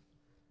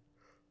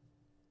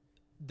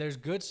 There's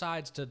good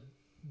sides to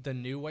the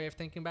new way of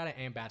thinking about it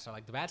and bad side.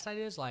 Like, the bad side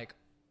is, like,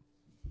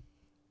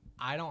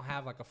 I don't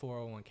have, like, a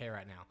 401k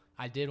right now.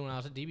 I did when I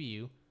was at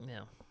DBU.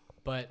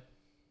 But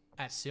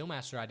at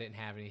Sealmaster, I didn't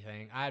have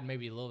anything. I had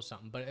maybe a little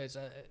something. But it's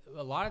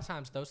a lot of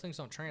times those things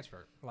don't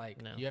transfer. Like,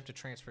 you have to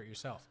transfer it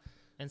yourself.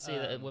 And see,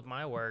 with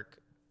my work,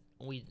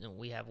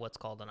 we have what's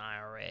called an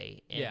IRA.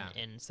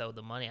 And so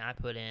the money I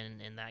put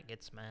in, and that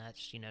gets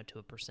matched, you know, to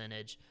a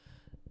percentage.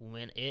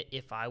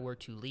 If I were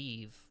to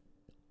leave,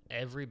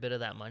 every bit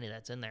of that money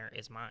that's in there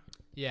is mine.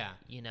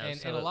 You know,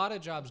 and a lot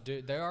of jobs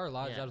do. There are a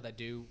lot of jobs that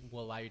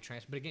will allow you to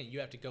transfer. But, again, you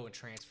have to go and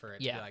transfer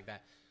it to be like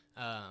that.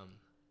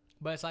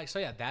 But it's like,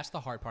 that's the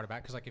hard part about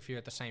it, because, like, if you're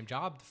at the same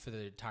job for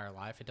the entire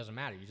life, it doesn't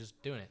matter. You're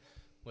just doing it,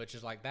 which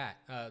is like that.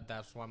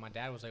 That's why my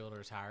dad was able to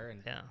retire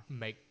and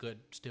make good,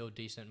 still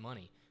decent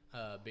money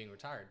being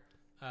retired.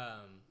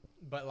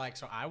 But, like,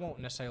 so I won't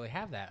necessarily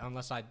have that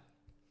unless I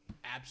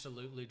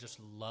absolutely just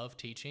love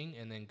teaching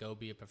and then go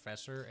be a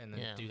professor and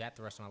then do that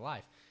the rest of my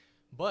life.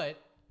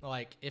 But,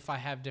 like, if I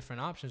have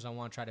different options, I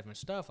want to try different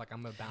stuff, like,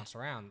 I'm going to bounce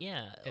around.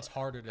 It's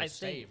harder to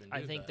save.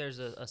 I think there's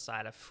a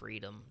side of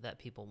freedom that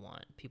people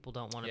want. People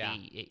don't want to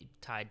be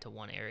tied to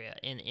one area.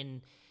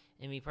 And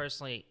me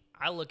personally,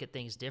 I look at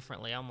things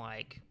differently. I'm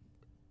like,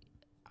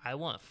 I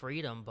want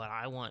freedom, but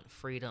I want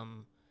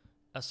freedom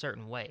a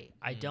certain way.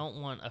 I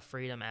don't want a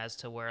freedom as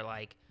to where,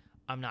 like,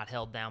 I'm not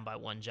held down by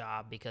one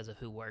job because of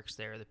who works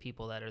there, the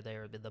people that are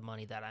there, the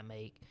money that I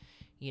make.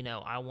 You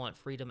know, I want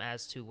freedom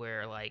as to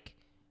where, like,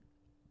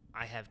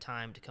 I have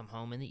time to come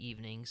home in the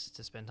evenings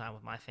to spend time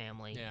with my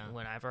family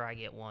whenever I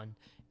get one,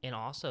 and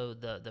also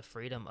the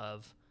freedom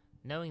of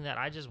knowing that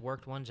I just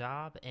worked one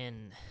job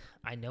and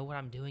I know what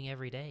I'm doing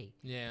every day.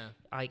 Yeah.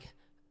 Like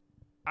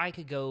I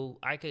could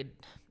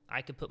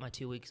put my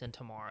 2 weeks in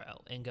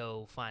tomorrow and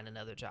go find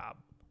another job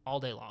all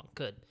day long.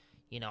 Could.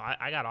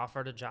 I got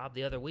offered a job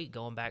the other week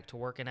going back to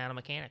working at a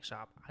mechanic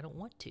shop. I don't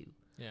want to.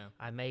 Yeah.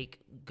 I make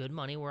good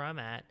money where I'm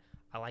at.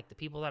 I like the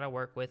people that I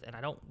work with, and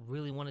I don't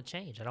really want to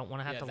change. I don't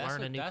want to have to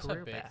learn a new career path.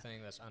 That's a big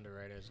thing that's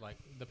underrated is, like,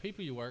 the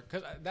people you work,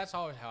 because that's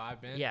always how I've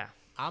been. Yeah.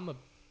 I'm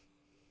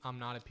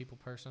not a people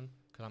person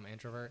because I'm an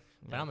introvert,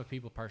 but I'm a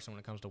people person when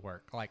it comes to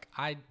work. Like,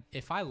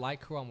 if I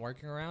like who I'm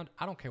working around,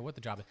 I don't care what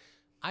the job is.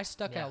 I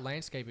stuck out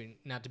landscaping.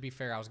 Now, to be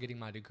fair, I was getting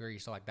my degree,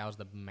 so, like, that was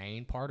the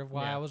main part of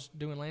why I was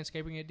doing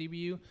landscaping at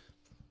DBU.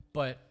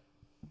 But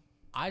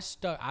I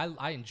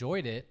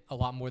enjoyed it a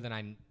lot more than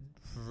I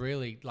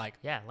really like.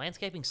 Yeah,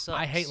 landscaping sucks.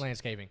 I hate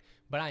landscaping,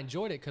 but I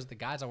enjoyed it because the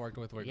guys I worked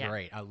with were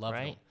great. I loved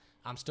them.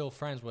 I'm still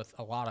friends with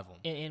a lot of them.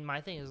 And my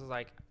thing is,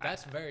 like,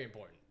 that's very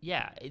important.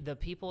 Yeah, the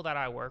people that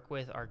I work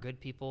with are good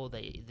people.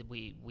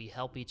 We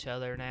help each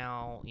other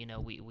now.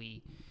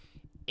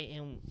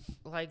 And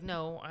like,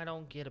 no, I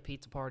don't get a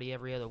pizza party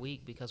every other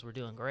week because we're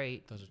doing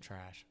great. Those are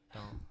trash.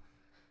 Don't.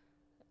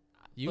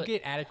 You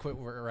get adequate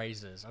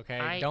raises,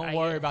 okay? Don't I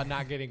worry about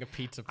not getting a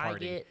pizza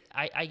party.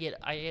 I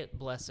get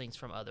blessings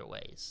from other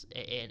ways,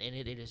 and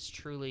it is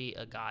truly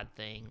a God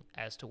thing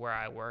as to where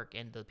I work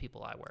and the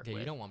people I work with.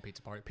 You don't want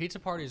pizza parties. Pizza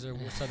parties are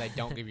so they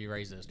don't give you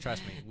raises.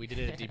 Trust me, we did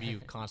it at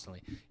DBU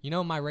constantly. You know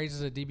what my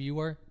raises at DBU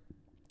were?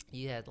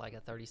 You had like a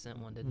 30-cent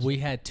one, didn't you? We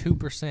had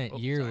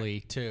 2%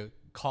 yearly to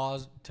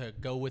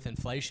go with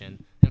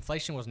inflation.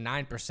 Inflation was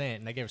 9%,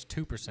 and they gave us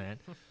 2%.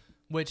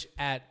 Which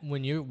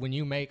when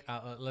you make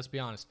let's be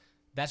honest.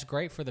 That's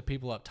great for the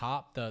people up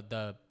top,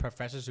 the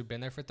professors who've been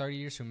there for 30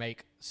 years who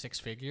make six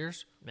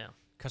figures. Yeah.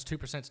 Because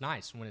 2% is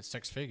nice when it's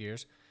six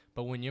figures.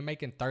 But when you're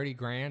making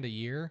 $30,000 a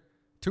year,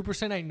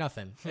 2% ain't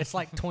nothing. It's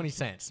like 20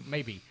 cents,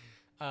 maybe.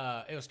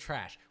 It was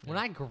trash. Yeah. When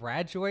I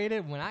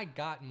graduated, when I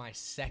got my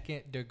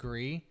second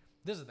degree,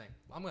 this is the thing.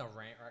 I'm gonna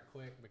rant right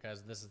quick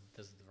because this is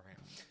the rant.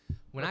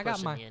 When I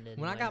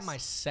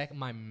got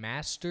my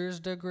master's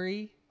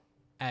degree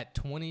at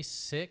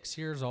 26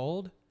 years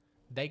old,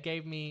 they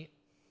gave me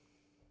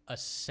a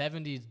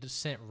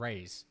 70%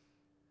 raise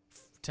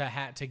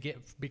to get,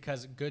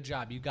 because good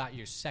job, you got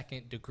your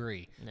second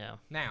degree. Yeah.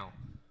 Now,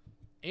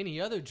 any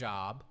other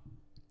job,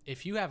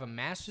 if you have a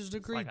master's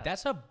degree, like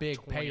that's a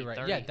big pay raise.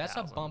 Yeah, that's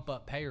a bump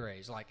up pay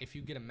raise. Like if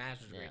you get a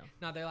master's degree.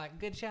 Now they're like,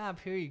 good job,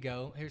 here you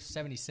go. Here's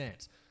 70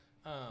 cents.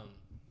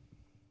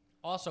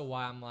 Also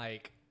why I'm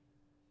like,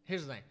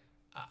 here's the thing.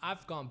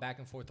 I've gone back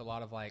and forth a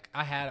lot of like,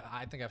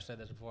 I think I've said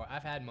this before.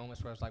 I've had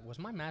moments where I was like, was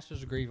my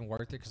master's degree even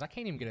worth it? Because I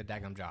can't even get a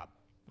daggum job.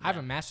 I have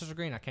a master's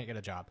degree and I can't get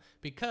a job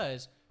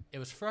because it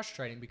was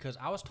frustrating because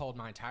I was told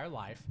my entire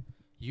life,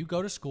 you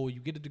go to school, you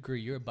get a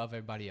degree, you're above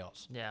everybody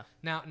else. Yeah.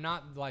 Now,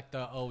 not like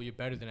you're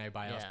better than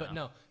everybody else,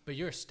 but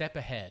you're a step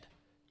ahead.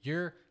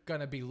 You're going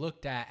to be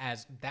looked at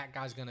as that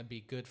guy's going to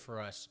be good for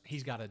us.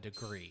 He's got a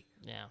degree.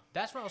 Yeah.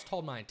 That's what I was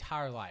told my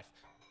entire life.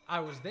 I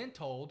was then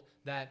told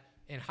that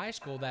in high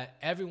school that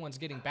everyone's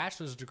getting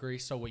bachelor's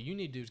degrees, so what you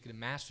need to do is get a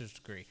master's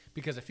degree.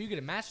 Because if you get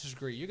a master's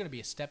degree, you're going to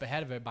be a step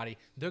ahead of everybody.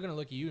 They're going to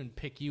look at you and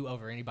pick you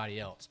over anybody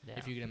else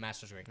if you get a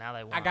master's degree. Now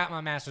they want. I got my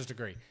master's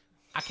degree.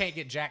 I can't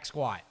get jack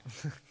squat.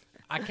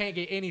 I can't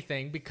get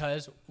anything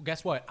because,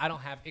 guess what? I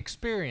don't have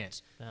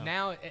experience. No.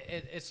 Now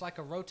it's like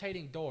a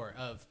rotating door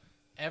of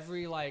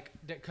every,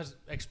 because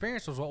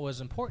experience was what was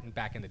important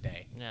back in the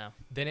day. Yeah.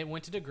 Then it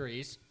went to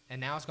degrees,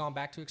 and now it's gone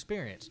back to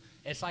experience.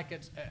 It's like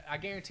I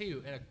guarantee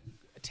you, in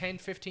 10,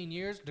 15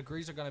 years,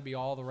 degrees are going to be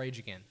all the rage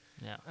again.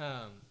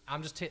 Yeah.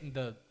 I'm just hitting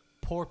the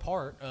poor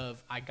part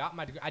of I got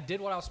my degree. I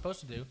did what I was supposed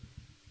to do.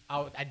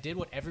 I did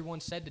what everyone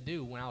said to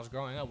do when I was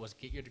growing up was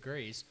get your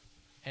degrees,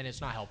 and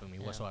it's not helping me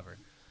whatsoever.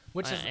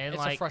 Which is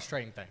a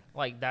frustrating thing.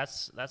 Like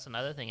that's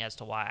another thing as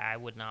to why I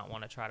would not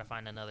want to try to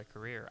find another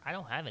career. I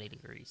don't have any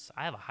degrees.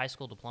 I have a high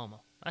school diploma.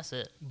 That's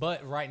it.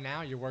 But right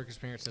now, your work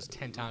experience is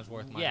 10 times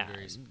worth my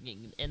degrees.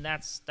 And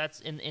that's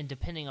and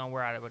depending on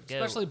where I would go,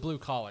 especially blue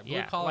collar.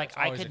 Blue collar, like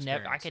I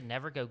could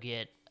never go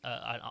get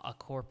a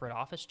corporate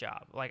office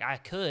job. Like I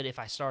could if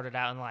I started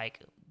out in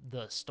like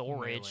the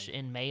storage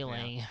and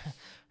mailing. Yeah.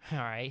 All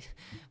right,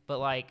 but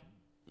like.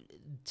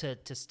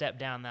 To step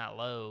down that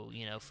low,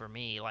 for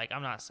me, like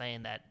I'm not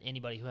saying that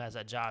anybody who has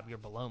that job, you're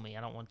below me.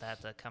 I don't want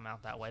that to come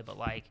out that way, but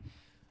like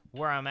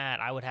where I'm at,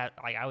 I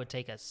would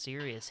take a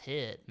serious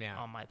hit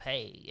on my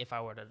pay if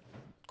I were to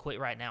quit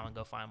right now and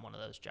go find one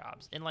of those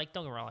jobs. And like,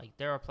 don't get me wrong, like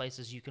there are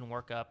places you can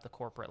work up the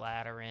corporate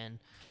ladder in.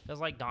 Because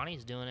like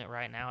Donnie's doing it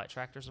right now at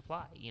Tractor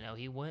Supply.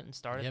 He went and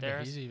started there.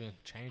 But he's even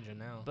changing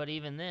now. But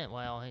even then,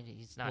 well,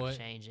 he's not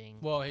changing.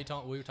 Well, we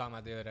were talking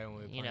about the other day when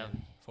we were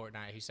playing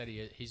Fortnite. He said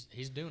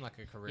he's doing like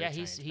a career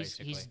change,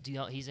 basically.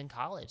 He's in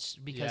college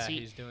because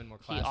he's doing more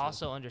classes. He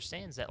also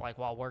understands that like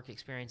while work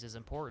experience is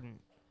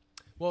important.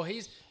 Well,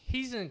 he's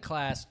in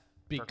class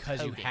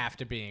because you coding. have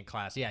to be in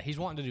class. Yeah, he's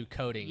wanting to do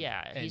coding.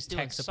 Yeah, and he's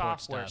doing tech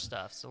support software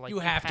stuff. So like you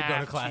have to go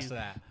to class to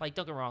that. Like,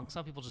 don't get me wrong,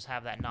 some people just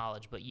have that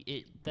knowledge, but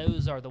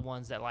those are the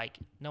ones that, like,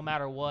 no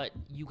matter what,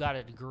 you got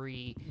a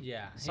degree.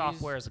 Yeah,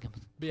 Software is a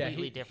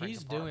completely different.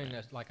 He's department.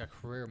 doing like a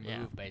career move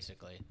Yeah.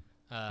 basically,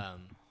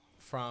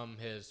 from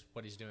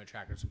what he's doing at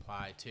Tractor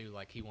Supply to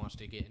like he wants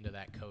to get into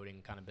that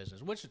coding kind of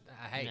business. Which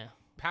hey, Yeah.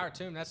 power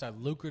to him. That's a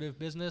lucrative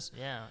business.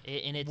 Yeah,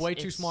 and it's way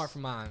too smart for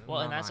mine.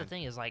 Well, and that's the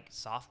thing is, like,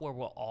 software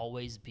will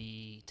always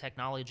be,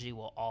 technology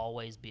will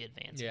always be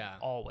advancing. Yeah.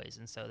 Always.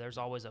 And so there's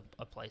always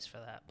a place for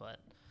that. But,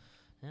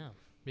 yeah.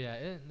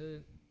 Yeah,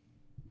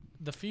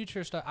 the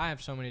future stuff. I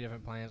have so many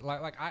different plans.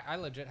 Like I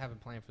legit have a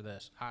plan for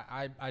this.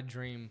 I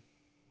dream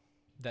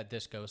that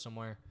this goes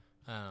somewhere.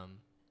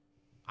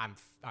 I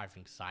have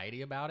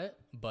anxiety about it,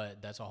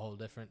 but that's a whole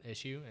different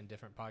issue and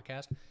different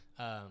podcast.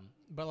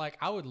 But like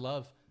I would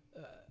love.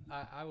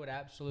 I would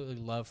absolutely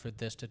love for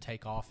this to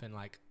take off and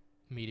like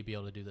me to be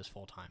able to do this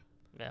full time.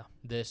 Yeah.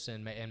 This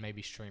and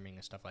maybe streaming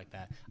and stuff like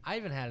that. I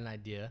even had an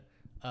idea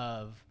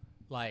of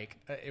like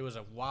it was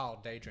a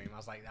wild daydream. I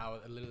was like, I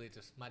was literally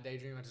just my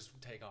daydream. I just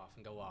would take off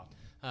and go off.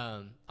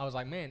 I was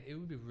like, man, it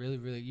would be really,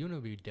 really, it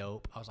would be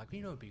dope. I was like,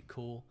 it'd be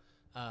cool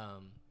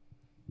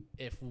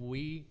if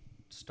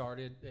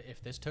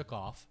this took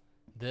off,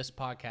 this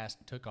podcast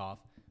took off.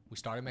 We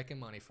started making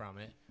money from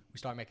it. We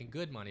started making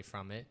good money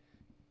from it.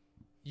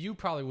 You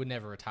probably would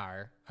never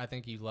retire. I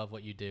think you love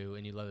what you do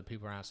and you love the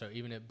people around. So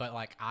but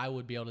like I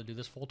would be able to do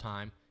this full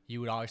time.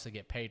 You would obviously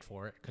get paid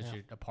for it because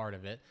you're a part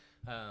of it.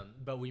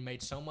 But we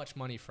made so much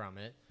money from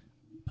it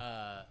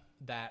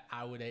that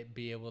I would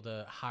be able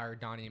to hire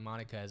Donnie and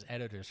Monica as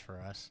editors for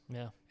us.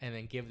 Yeah. And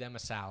then give them a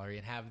salary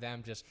and have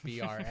them just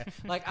be our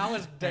like I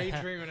was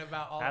daydreaming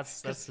about all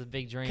that's the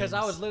big dream. because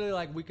I was literally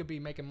like we could be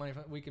making money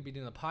we could be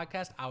doing the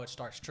podcast. I would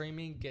start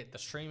streaming, get the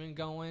streaming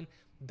going.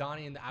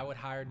 I would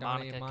hire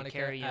Donnie and Monica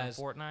carry you as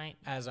Fortnite.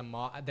 As a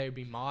mod. They would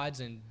be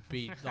mods and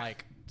be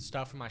like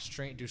stuff for my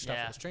stream, do stuff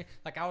for the stream.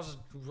 Like I was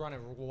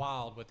running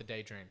wild with the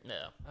daydream.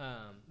 Yeah.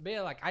 But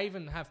yeah, like I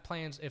even have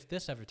plans if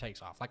this ever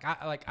takes off. Like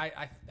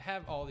I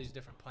have all these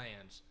different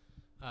plans.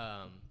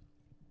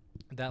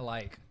 That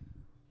like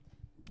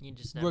you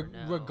just never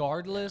know.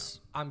 Regardless,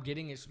 I'm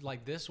getting it.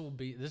 Like this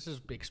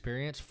is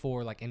experience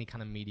for like any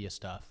kind of media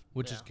stuff,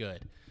 which is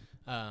good.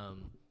 I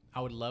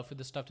would love for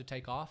this stuff to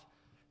take off.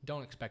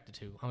 Don't expect it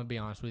to. I'm gonna be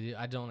honest with you.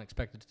 I don't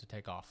expect it to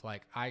take off.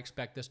 Like I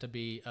expect this to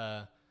be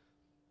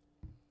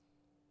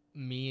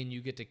me and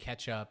you get to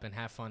catch up and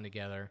have fun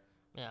together.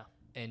 Yeah.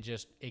 And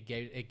just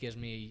it gives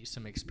me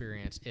some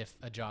experience if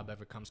a job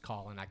ever comes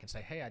calling. I can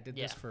say, hey, I did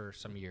this for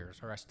some years,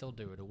 or I still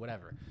do it, or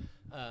whatever.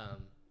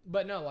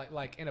 But no,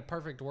 like in a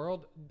perfect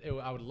world,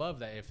 I would love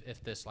that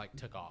if this like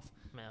took off.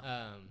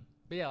 Yeah.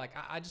 But yeah, like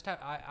I just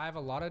I have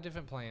a lot of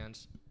different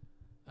plans.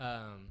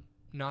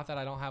 Not that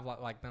I don't have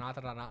not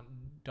that I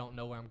don't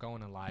know where I'm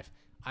going in life.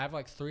 I have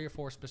like 3 or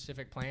 4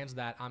 specific plans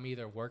that I'm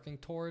either working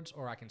towards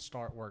or I can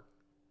start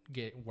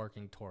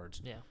working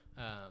towards. Yeah.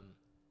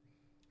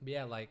 But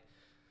yeah, like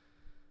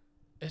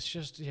it's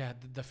just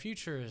the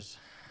future is.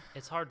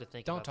 It's hard to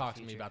think. Don't about talk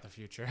the to me future. about the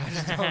future. I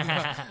just don't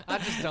know. I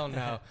just don't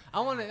know.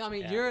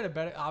 You're in a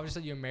better.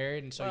 Obviously, you're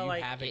married, and so Well, you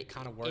like, have it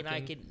kind of working. And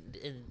I could,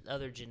 in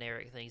other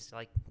generic things,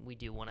 like we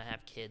do want to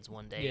have kids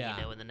one day. Yeah.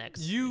 You know, in the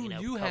next. You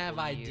couple have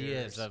ideas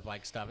years. of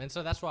like stuff, and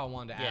so that's why I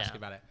wanted to ask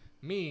about it.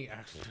 Me,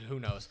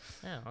 who knows?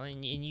 Yeah, I mean,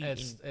 and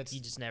you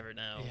just never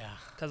know. Yeah.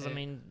 Because I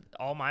mean,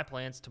 all my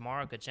plans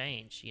tomorrow could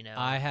change. You know.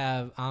 I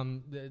have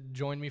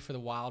join me for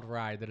the wild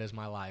ride that is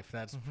my life.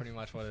 That's pretty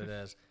much what it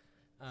is.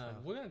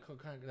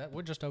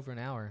 We're just over an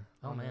hour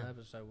on the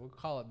episode. We'll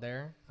call it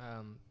there.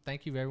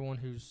 Thank you, everyone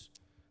who's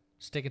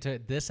sticking to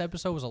it. This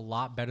episode was a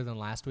lot better than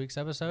last week's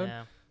episode.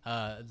 Yeah.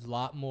 A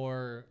lot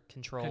more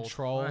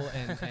control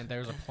and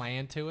there's a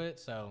plan to it.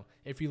 So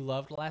if you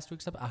loved last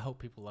week's episode, I hope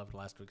people loved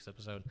last week's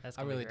episode.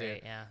 I really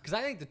great, do. Yeah. Because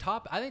I think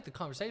the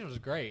conversation was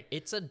great.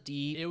 It's a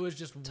deep. It was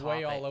just topic.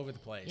 way all over the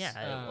place.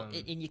 Yeah,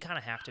 and you kind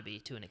of have to be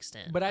to an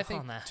extent. But I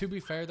think, to be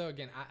fair though,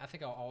 again, I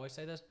think I'll always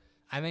say this.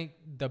 I think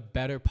the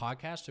better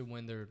podcasts are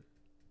when they're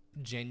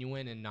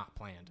genuine and not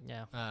planned.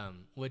 Yeah.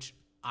 Which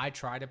I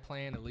try to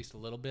plan at least a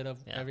little bit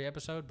of every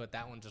episode, but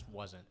that one just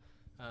wasn't.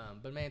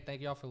 But man,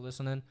 thank y'all for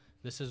listening.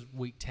 This is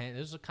week 10.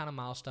 This is a kind of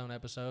milestone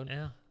episode.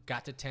 Yeah.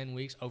 Got to 10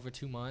 weeks, over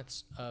 2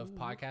 months of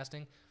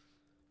podcasting.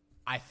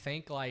 I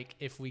think like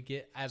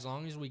as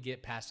long as we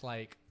get past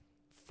like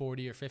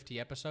 40 or 50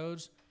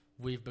 episodes,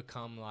 we've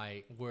become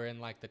like, we're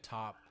in like the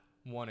top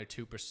 1 or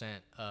 2%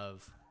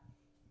 of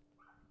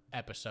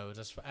episodes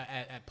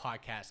at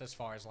podcasts as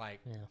far as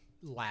like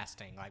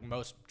lasting. Like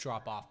most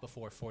drop off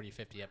before 40,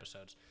 50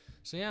 episodes.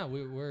 So yeah,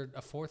 we're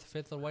a 4th, 5th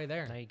of the way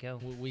there. There you go.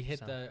 We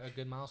hit a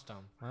good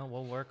milestone. Well,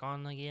 we'll work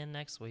on again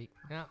next week.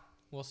 Yeah,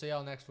 we'll see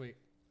y'all next week.